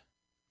closed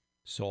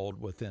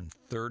sold within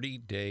 30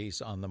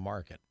 days on the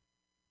market.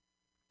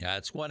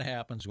 That's what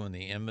happens when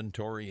the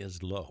inventory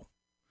is low.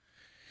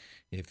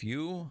 If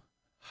you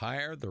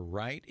hire the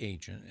right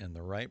agent and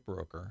the right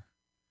broker,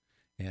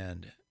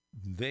 and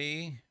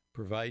they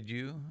provide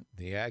you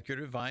the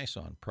accurate advice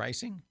on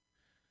pricing,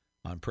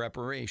 on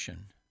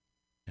preparation,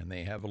 and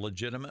they have a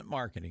legitimate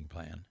marketing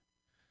plan,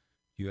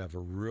 you have a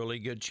really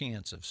good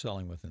chance of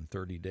selling within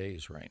 30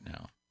 days right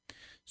now.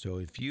 So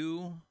if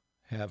you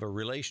have a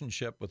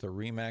relationship with a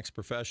RE/MAX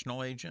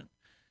professional agent,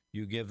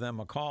 you give them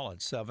a call at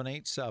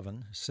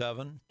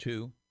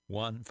 787-7215.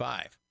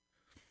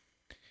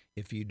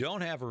 If you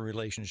don't have a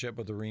relationship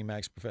with a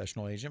RE/MAX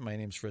professional agent, my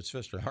name's Fritz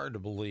Pfister. Hard to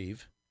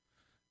believe.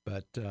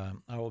 But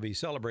I will be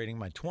celebrating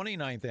my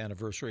 29th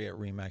anniversary at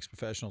RE/MAX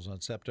Professionals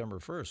on September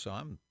 1st, so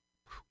I'm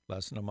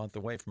less than a month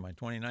away from my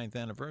 29th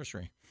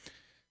anniversary.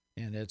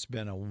 And it's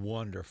been a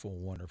wonderful,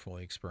 wonderful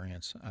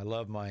experience. I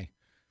love my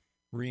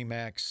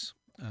RE/MAX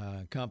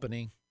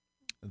company,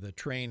 the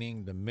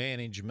training, the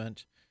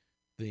management,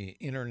 the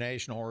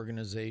international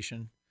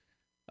organization.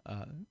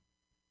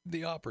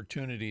 The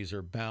opportunities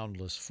are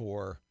boundless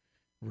for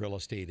real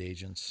estate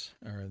agents,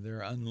 or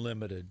they're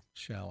unlimited,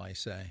 shall I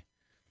say,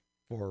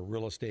 for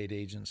real estate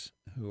agents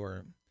who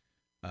are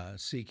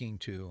seeking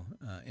to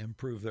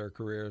improve their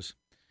careers.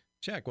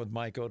 Check with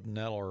Mike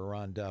O'Donnell or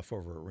Ron Duff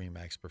over at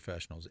RE/MAX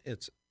Professionals.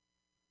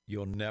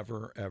 You'll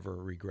never, ever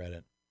regret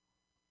it.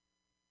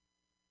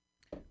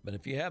 But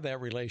if you have that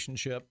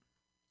relationship,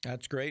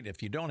 that's great.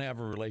 If you don't have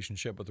a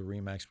relationship with a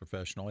RE/MAX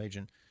professional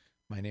agent,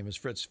 my name is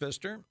Fritz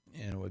Pfister,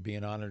 and it would be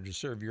an honor to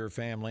serve your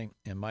family.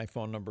 And my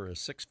phone number is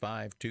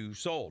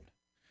 652-SOLD.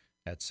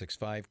 That's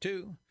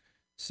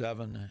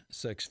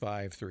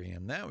 652-7653.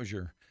 And that was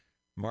your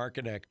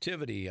market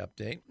activity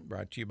update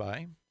brought to you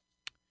by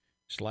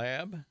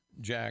Slab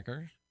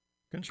Jackers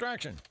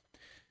Construction.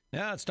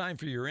 Now it's time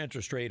for your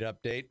interest rate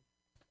update.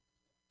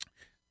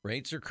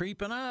 Rates are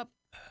creeping up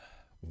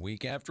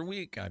week after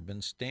week. I've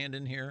been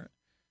standing here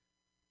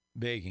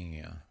begging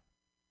you.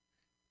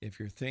 If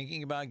you're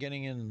thinking about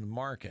getting into the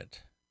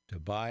market to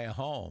buy a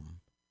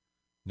home,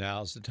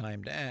 now's the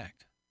time to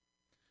act.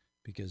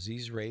 Because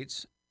these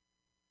rates,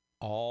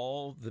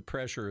 all the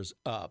pressure is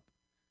up.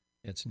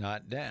 It's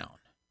not down.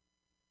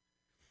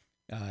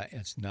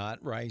 It's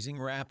not rising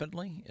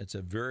rapidly. It's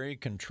a very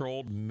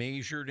controlled,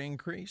 measured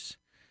increase,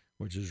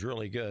 which is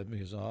really good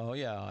because, oh,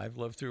 yeah, I've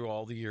lived through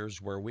all the years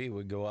where we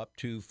would go up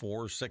to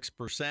 4,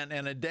 6%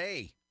 in a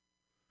day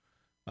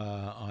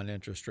on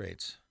interest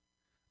rates.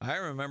 I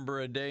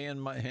remember a day in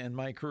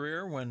my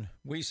career when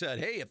we said,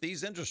 hey, if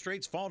these interest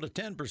rates fall to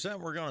 10%,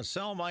 we're going to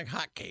sell them like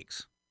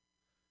hotcakes.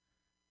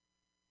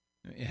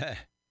 Yeah,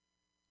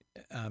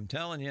 I'm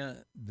telling you,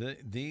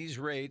 these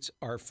rates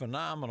are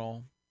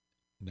phenomenal,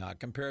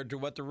 not compared to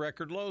what the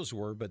record lows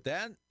were, but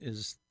that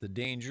is the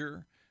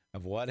danger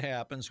of what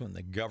happens when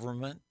the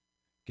government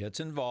gets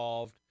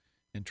involved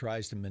and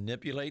tries to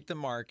manipulate the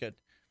market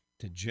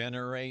to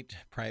generate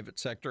private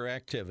sector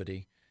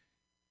activity.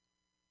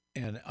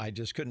 And I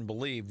just couldn't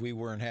believe we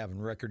weren't having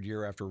record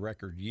year after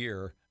record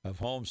year of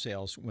home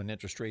sales when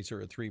interest rates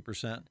are at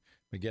 3%.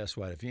 But guess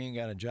what? If you ain't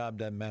got a job,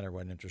 doesn't matter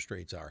what interest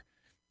rates are.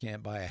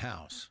 Can't buy a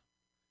house.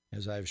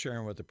 As I was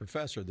sharing with the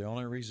professor, the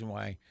only reason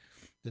why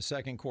the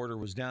second quarter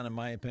was down, in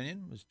my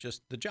opinion, was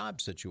just the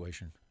job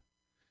situation.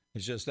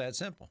 It's just that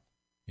simple.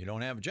 You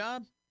don't have a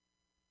job,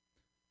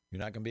 you're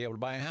not going to be able to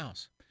buy a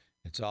house.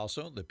 It's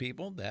also the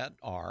people that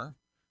are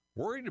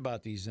worried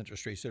about these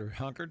interest rates that are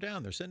hunkered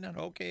down. They're sitting down,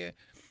 okay,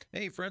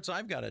 hey, Fritz,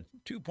 I've got a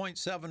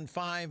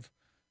 2.75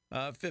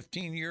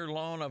 15-year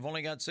loan. I've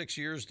only got 6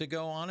 years to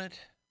go on it.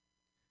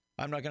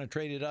 I'm not going to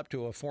trade it up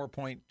to a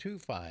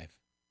 4.25.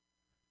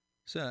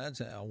 So that's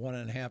a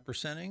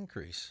 1.5%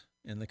 increase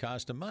in the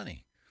cost of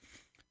money.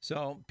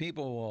 So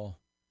people will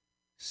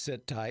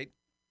sit tight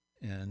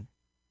and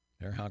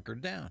they're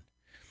hunkered down.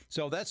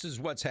 So that's just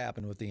what's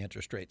happened with the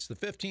interest rates. The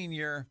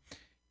 15-year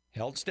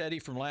held steady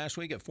from last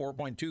week at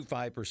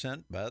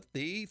 4.25%, but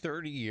the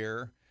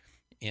 30-year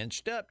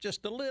inched up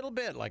just a little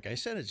bit. Like I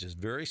said, it's just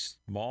very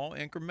small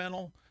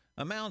incremental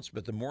amounts,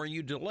 but the more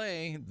you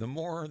delay, the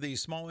more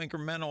these small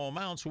incremental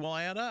amounts will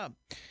add up.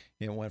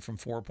 It went from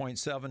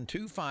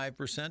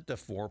 4.725% to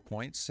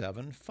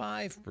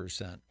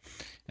 4.75%.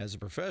 As the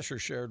professor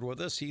shared with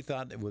us, he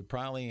thought it would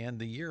probably end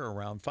the year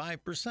around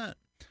 5%.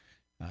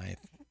 I'm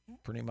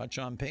pretty much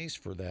on pace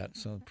for that,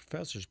 so the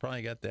professor's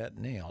probably got that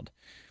nailed.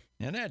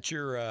 And that's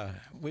your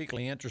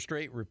weekly interest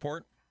rate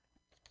report.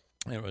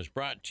 It was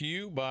brought to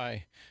you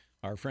by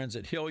our friends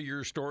at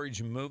Hillier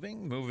Storage and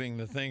moving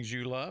the things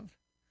you love.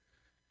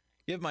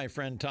 Give my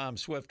friend Tom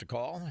Swift a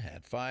call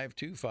at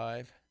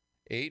 525-8550.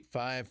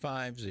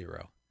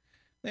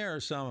 They are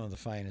some of the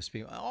finest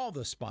people. All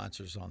the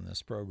sponsors on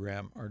this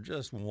program are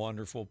just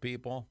wonderful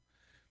people.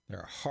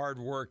 They're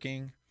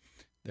hardworking.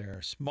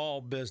 They're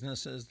small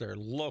businesses. They're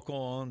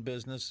local-owned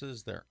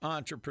businesses. They're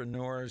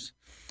entrepreneurs.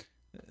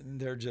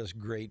 They're just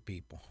great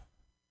people.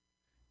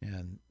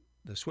 And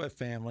the Swift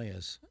family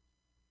has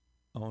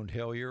owned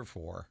Hillier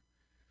for,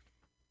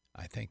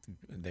 I think,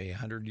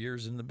 100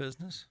 years in the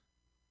business.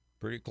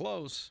 Pretty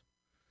close.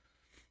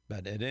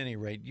 But at any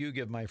rate, you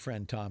give my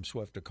friend Tom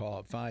Swift a call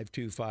at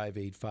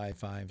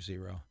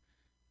 525-8550.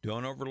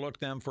 Don't overlook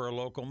them for a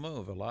local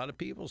move. A lot of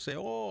people say,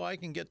 oh, I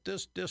can get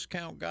this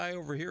discount guy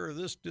over here or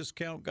this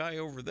discount guy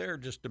over there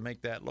just to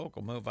make that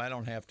local move. I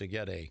don't have to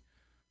get a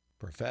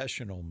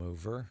professional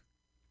mover.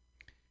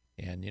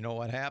 And you know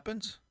what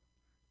happens?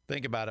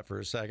 Think about it for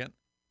a second.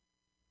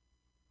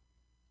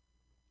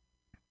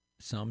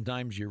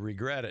 Sometimes you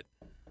regret it.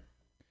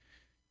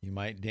 You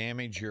might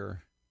damage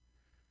your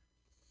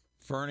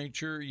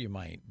furniture. You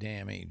might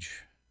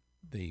damage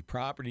the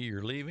property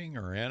you're leaving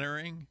or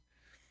entering.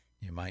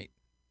 You might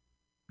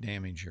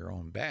damage your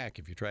own back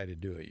if you try to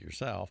do it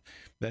yourself.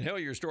 But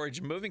Hillier Storage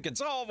and Moving can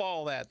solve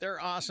all that.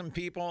 They're awesome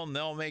people, and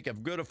they'll make a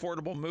good,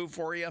 affordable move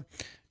for you.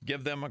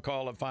 Give them a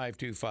call at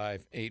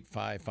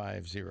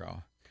 525-8550.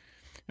 All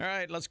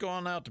right, let's go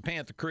on out to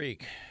Panther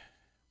Creek.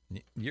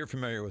 You're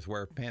familiar with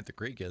where Panther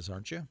Creek is,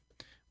 aren't you?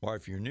 Or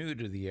if you're new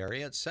to the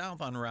area, it's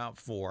south on Route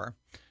 4,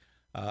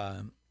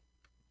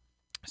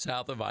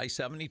 south of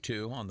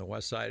I-72 on the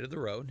west side of the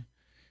road.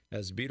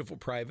 Has a beautiful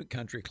private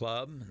country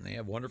club, and they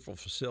have wonderful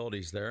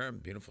facilities there,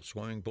 beautiful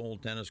swimming pool,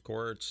 tennis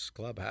courts,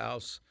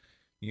 clubhouse,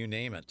 you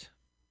name it.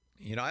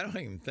 You know, I don't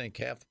even think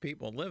half the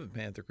people that live in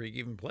Panther Creek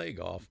even play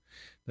golf.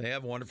 They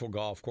have a wonderful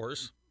golf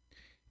course,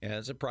 and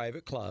it's a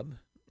private club,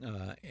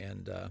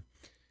 and a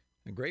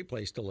great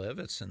place to live.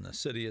 It's in the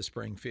city of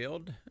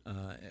Springfield,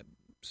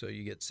 so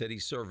you get city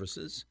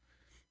services,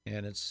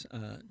 and it's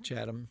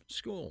Chatham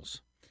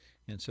Schools,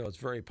 and so it's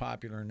very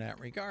popular in that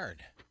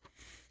regard.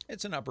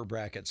 It's an upper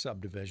bracket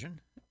subdivision,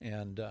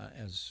 and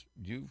as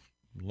you've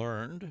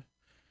learned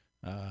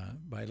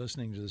by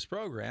listening to this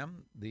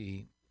program,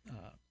 the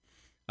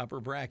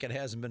upper bracket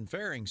hasn't been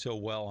faring so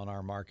well in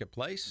our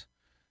marketplace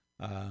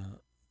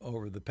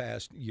over the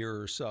past year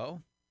or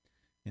so.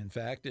 In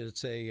fact,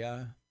 it's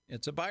a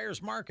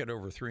buyer's market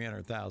over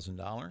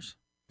 $300,000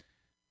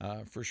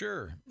 for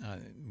sure.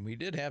 We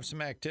did have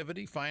some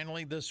activity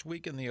finally this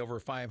week in the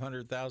over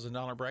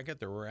 $500,000 bracket.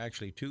 There were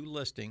actually 2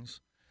 listings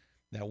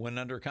that went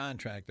under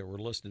contract that were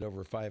listed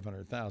over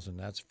 $500,000.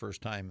 That's the first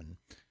time in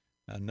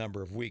a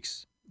number of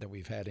weeks that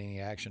we've had any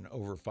action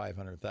over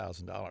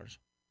 $500,000.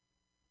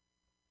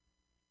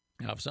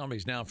 Now, if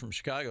somebody's down from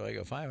Chicago, they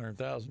go,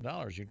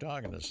 $500,000, you're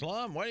talking to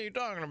slum? What are you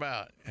talking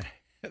about?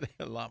 They're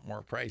a lot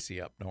more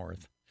pricey up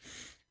north.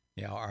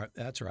 Yeah,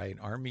 that's right.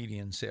 Our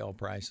median sale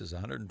price is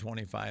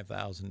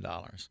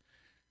 $125,000.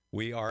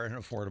 We are an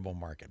affordable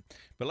market.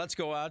 But let's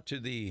go out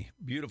to the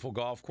beautiful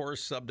golf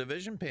course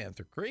subdivision,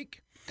 Panther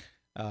Creek,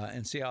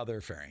 and see how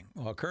they're faring.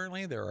 Well,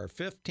 currently there are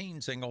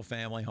 15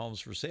 single-family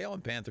homes for sale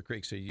in Panther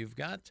Creek, so you've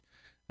got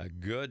a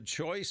good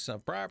choice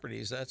of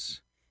properties.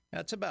 That's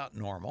about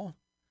normal.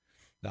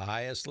 The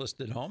highest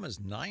listed home is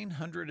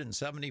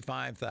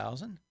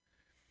 $975,000.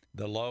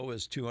 The low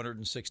is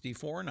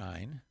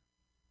 $264,900.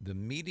 The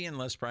median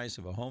list price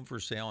of a home for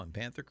sale in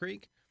Panther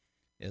Creek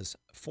is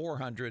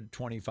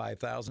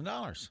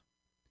 $425,000.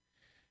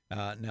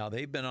 Now,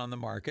 they've been on the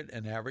market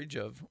an average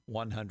of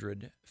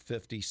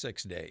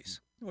 156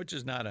 days, which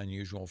is not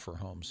unusual for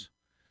homes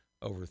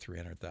over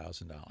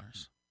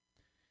 $300,000.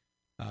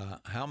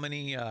 How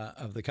many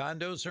of the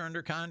condos are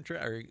under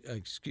contract,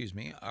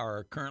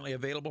 are currently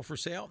available for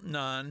sale?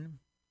 None.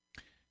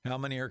 How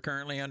many are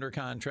currently under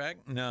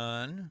contract?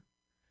 None.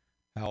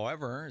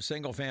 However,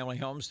 single-family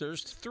homes,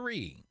 there's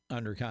 3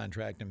 under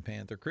contract in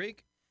Panther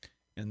Creek,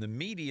 and the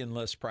median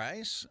list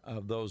price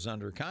of those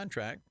under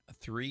contract,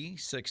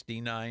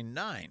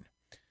 $369,900.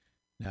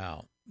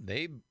 Now,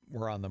 they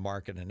were on the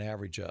market an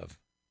average of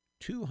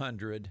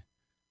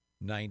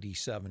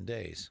 297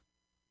 days.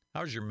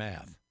 How's your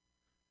math?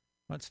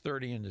 What's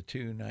 30 into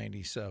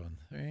 297?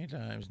 3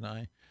 times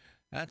 9.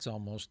 That's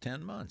almost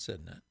 10 months,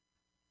 isn't it?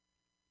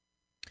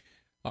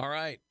 All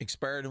right,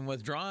 expired and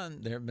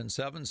withdrawn. There have been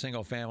 7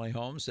 single-family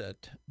homes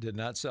that did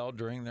not sell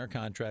during their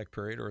contract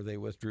period, or they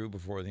withdrew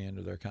before the end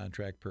of their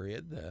contract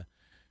period. The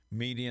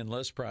median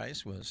list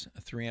price was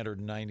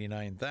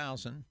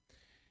 $399,000,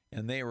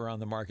 and they were on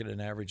the market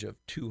an average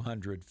of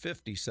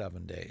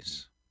 257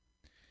 days.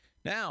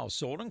 Now,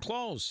 sold and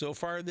closed so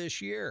far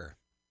this year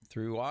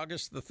through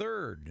August the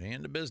 3rd, the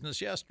end of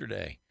business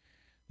yesterday.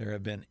 There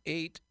have been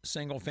 8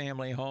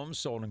 single-family homes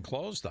sold and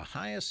closed. The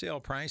highest sale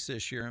price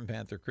this year in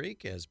Panther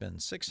Creek has been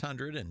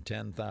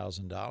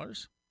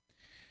 $610,000.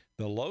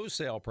 The low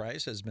sale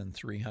price has been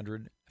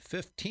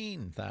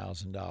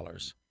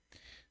 $315,000.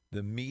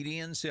 The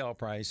median sale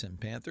price in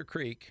Panther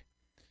Creek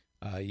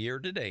year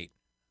to date,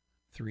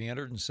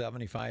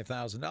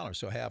 $375,000,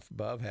 so half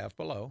above, half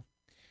below.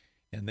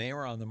 And they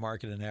were on the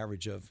market an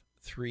average of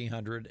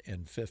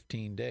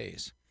 315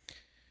 days.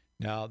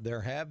 Now,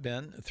 there have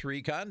been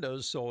 3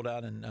 condos sold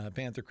out in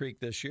Panther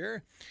Creek this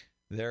year.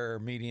 Their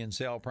median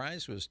sale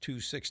price was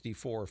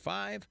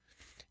 $264,500,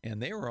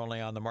 and they were only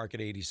on the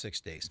market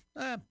 86 days.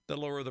 The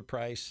lower the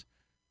price,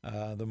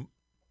 the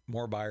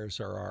more buyers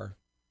there are.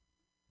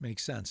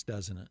 Makes sense,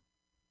 doesn't it?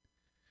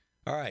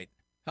 All right.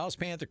 How's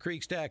Panther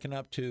Creek stacking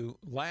up to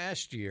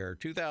last year,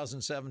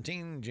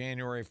 2017,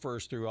 January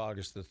 1st through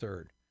August the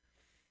 3rd?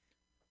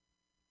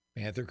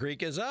 Panther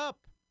Creek is up.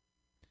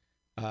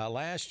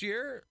 Last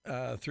year,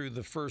 through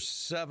the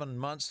first 7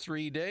 months,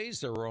 3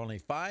 days, there were only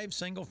 5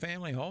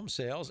 single-family home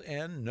sales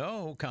and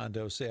no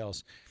condo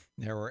sales.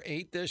 There were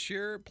 8 this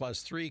year,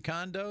 plus 3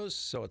 condos,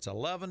 so it's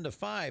 11 to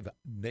 5.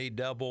 They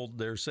doubled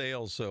their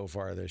sales so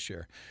far this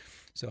year.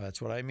 So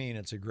that's what I mean.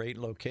 It's a great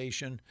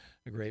location,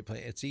 a great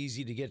place. It's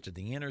easy to get to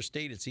the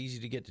interstate. It's easy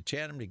to get to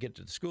Chatham, to get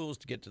to the schools,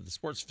 to get to the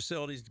sports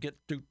facilities, to get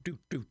to.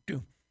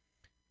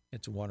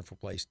 It's a wonderful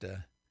place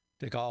to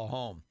call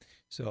home.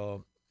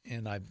 So,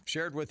 and I've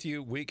shared with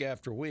you week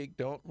after week,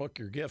 don't look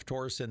your gift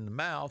horse in the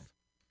mouth.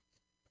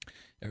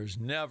 There's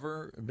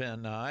never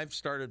been. I've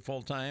started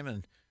full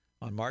time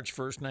on March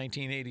 1st,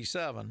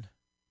 1987,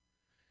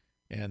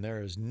 and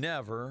there has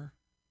never,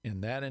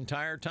 in that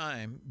entire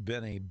time,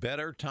 been a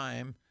better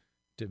time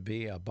to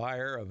be a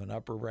buyer of an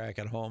upper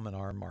bracket home in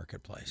our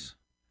marketplace.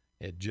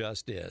 It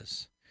just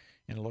is.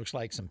 And it looks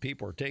like some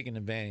people are taking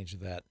advantage of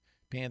that.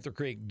 Panther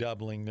Creek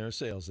doubling their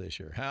sales this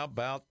year. How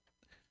about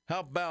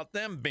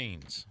them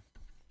beans?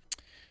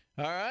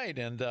 All right,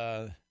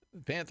 and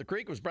Panther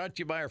Creek was brought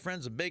to you by our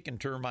friends at Bacon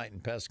Termite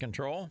and Pest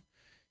Control.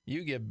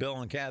 You give Bill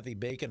and Kathy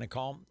Bacon a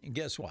call, and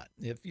guess what?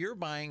 If you're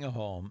buying a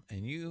home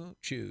and you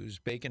choose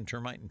Bacon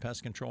Termite and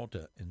Pest Control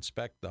to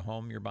inspect the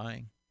home you're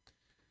buying,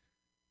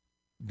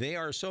 they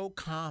are so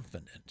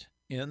confident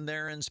in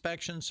their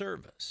inspection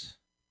service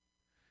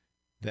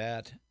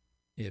that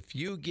if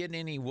you get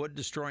any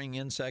wood-destroying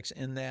insects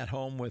in that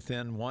home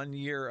within 1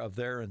 year of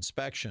their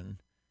inspection,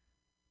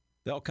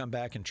 they'll come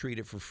back and treat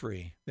it for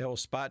free. They'll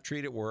spot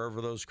treat it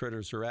wherever those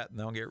critters are at, and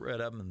they'll get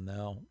rid of them,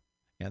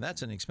 and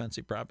that's an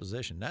expensive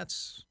proposition.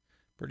 That's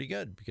pretty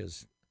good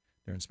because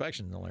their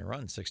inspections only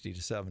run $60 to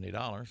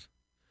 $70.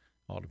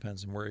 All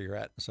depends on where you're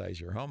at, the size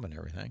of your home, and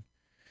everything.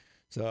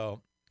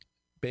 So,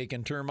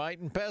 Bacon Termite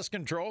and Pest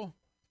Control.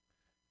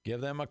 Give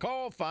them a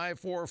call,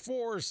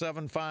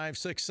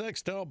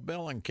 544-7566. Tell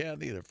Bill and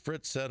Kathy that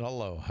Fritz said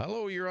hello.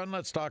 Hello, you're on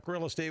Let's Talk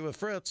Real Estate with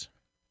Fritz.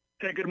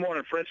 Hey, good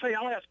morning, Fritz. Hey,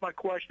 I'll ask my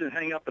question and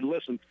hang up and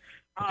listen.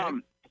 Okay.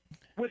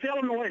 With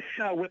Illinois,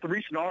 with the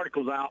recent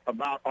articles out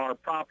about our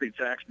property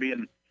tax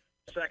being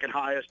second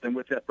highest, and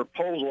with that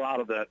proposal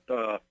out of that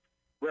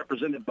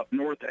representative up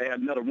north to add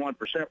another 1%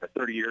 for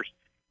 30 years,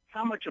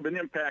 how much of an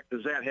impact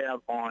does that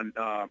have on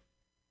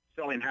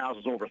selling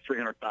houses over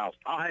 $300,000?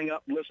 I'll hang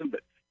up and listen,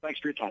 but thanks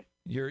for your time.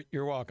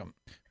 You're welcome.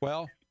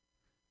 Well,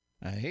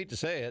 I hate to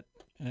say it,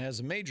 it has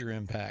a major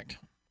impact.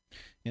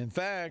 In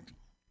fact,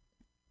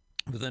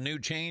 with a new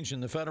change in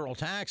the federal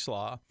tax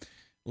law,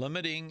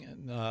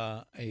 limiting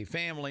a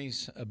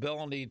family's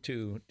ability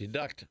to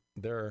deduct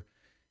their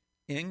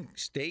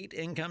state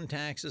income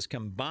taxes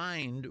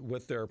combined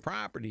with their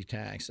property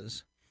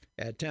taxes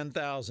at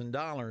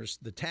 $10,000,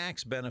 the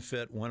tax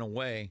benefit went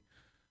away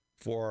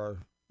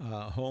for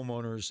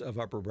homeowners of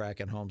upper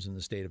bracket homes in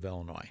the state of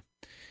Illinois.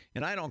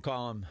 And I don't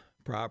call them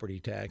property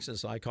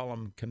taxes. I call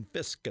them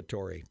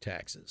confiscatory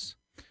taxes.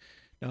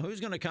 Now, who's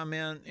going to come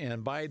in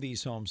and buy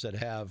these homes that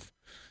have,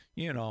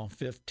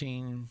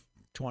 $15,000,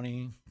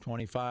 $20,000,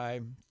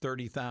 $25,000,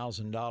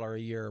 $30,000 a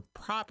year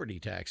property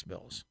tax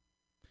bills?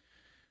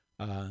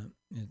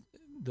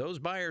 Those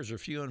buyers are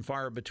few and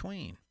far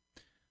between.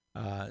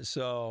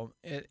 So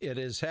it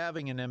is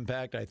having an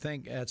impact. I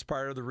think that's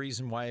part of the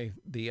reason why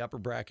the upper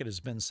bracket has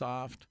been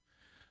soft.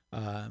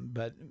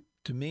 But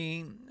to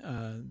me,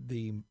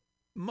 the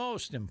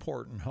most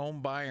important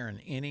home buyer in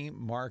any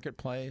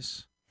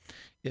marketplace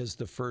is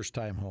the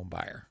first-time home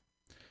buyer.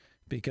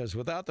 Because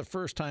without the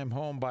first-time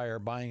home buyer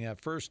buying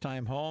that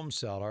first-time home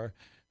seller,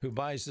 who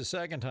buys the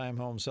second-time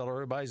home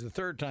seller, who buys the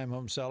third-time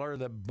home seller,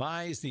 that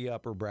buys the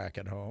upper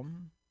bracket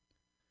home,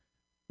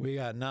 we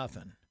got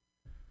nothing.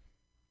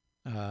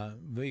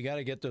 We got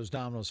to get those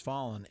dominoes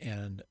falling.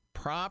 And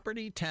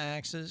property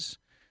taxes,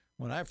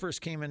 when I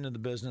first came into the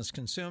business,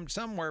 consumed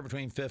somewhere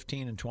between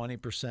 15 and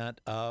 20%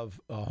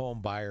 of a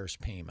home buyer's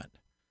payment.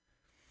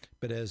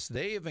 But as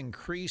they have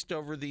increased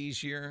over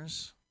these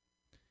years,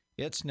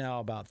 it's now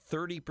about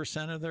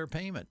 30% of their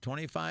payment,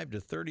 25 to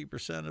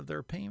 30% of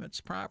their payments,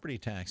 property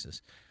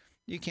taxes.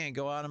 You can't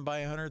go out and buy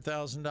a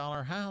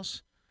 $100,000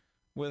 house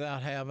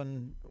without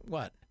having,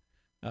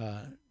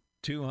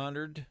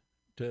 $200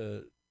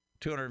 to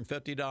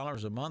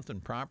 $250 a month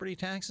in property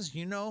taxes.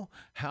 You know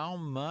how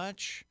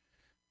much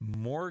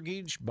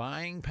mortgage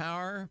buying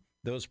power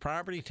those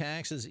property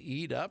taxes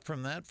eat up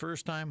from that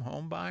first-time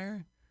home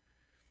buyer?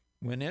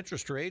 When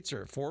interest rates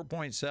are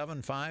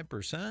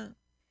 4.75%,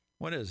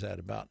 what is that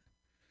about?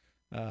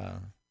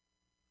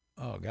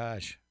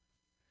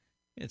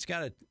 It's got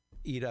to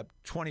eat up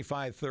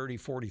 $25,000,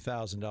 $30,000,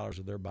 $40,000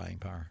 of their buying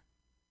power.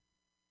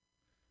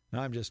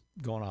 Now, I'm just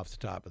going off the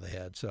top of the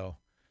head, so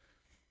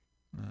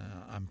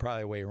I'm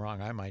probably way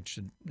wrong. I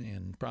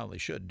probably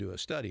should do a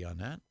study on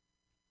that.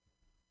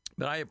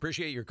 But I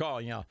appreciate your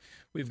call.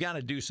 We've got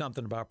to do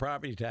something about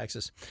property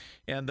taxes.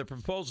 And the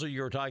proposal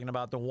you were talking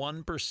about, the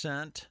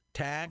 1%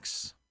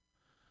 tax,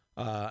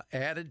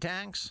 added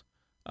tax,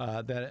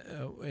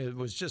 it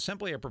was just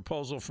simply a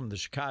proposal from the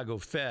Chicago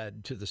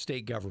Fed to the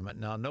state government.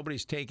 Now,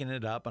 nobody's taken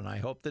it up, and I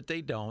hope that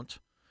they don't,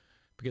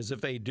 because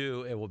if they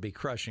do, it will be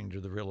crushing to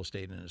the real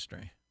estate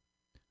industry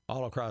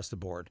all across the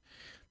board.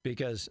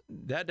 Because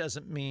that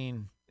doesn't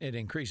mean it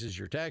increases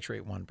your tax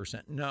rate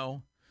 1%.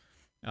 No.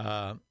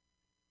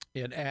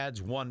 It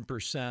adds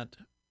 1%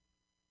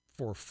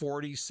 for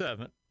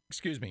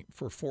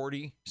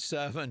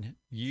 47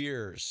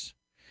 years.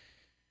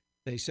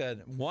 They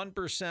said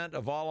 1%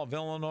 of all of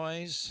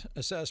Illinois'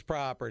 assessed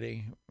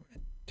property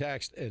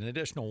taxed an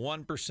additional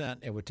 1%.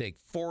 It would take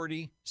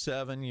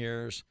 47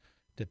 years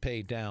to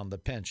pay down the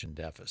pension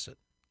deficit.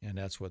 And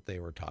that's what they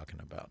were talking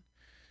about.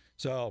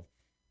 So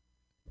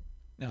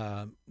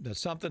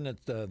that's something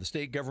that the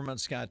state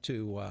government's got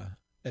to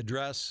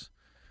address.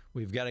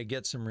 We've got to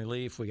get some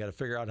relief. We got to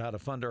figure out how to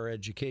fund our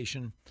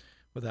education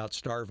without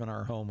starving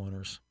our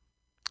homeowners.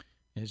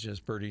 It's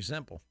just pretty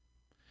simple.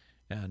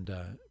 And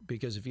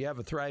because if you have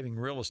a thriving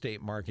real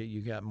estate market,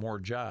 you got more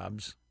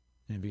jobs.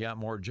 And if you got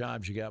more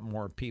jobs, you got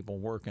more people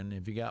working.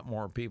 If you got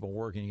more people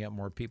working, you got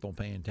more people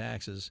paying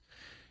taxes.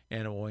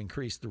 And it will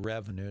increase the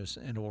revenues,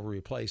 and it will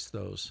replace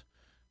those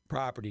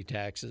property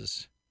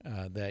taxes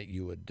that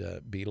you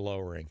would be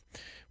lowering.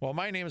 Well,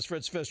 my name is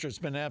Fritz Pfister. It's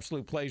been an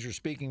absolute pleasure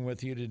speaking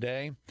with you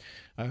today.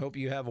 I hope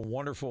you have a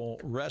wonderful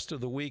rest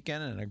of the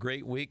weekend and a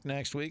great week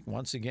next week.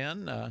 Once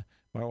again,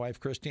 my wife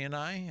Christy and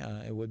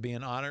I, it would be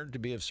an honor to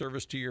be of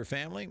service to your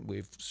family.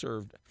 We've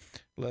served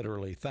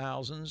literally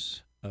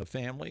thousands of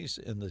families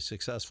in the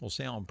successful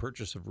sale and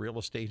purchase of real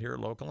estate here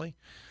locally.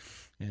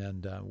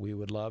 And we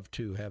would love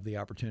to have the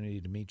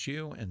opportunity to meet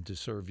you and to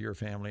serve your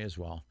family as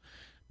well.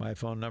 My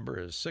phone number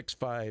is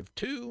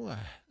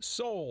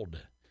 652-SOLD,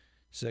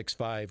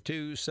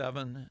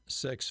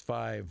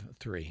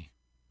 652-7653.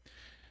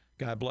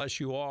 God bless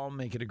you all.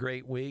 Make it a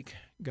great week.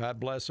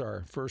 God bless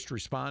our first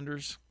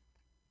responders.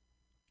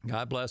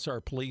 God bless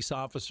our police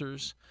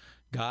officers.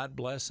 God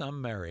bless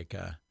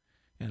America.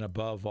 And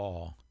above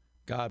all,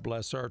 God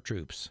bless our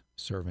troops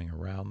serving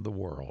around the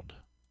world.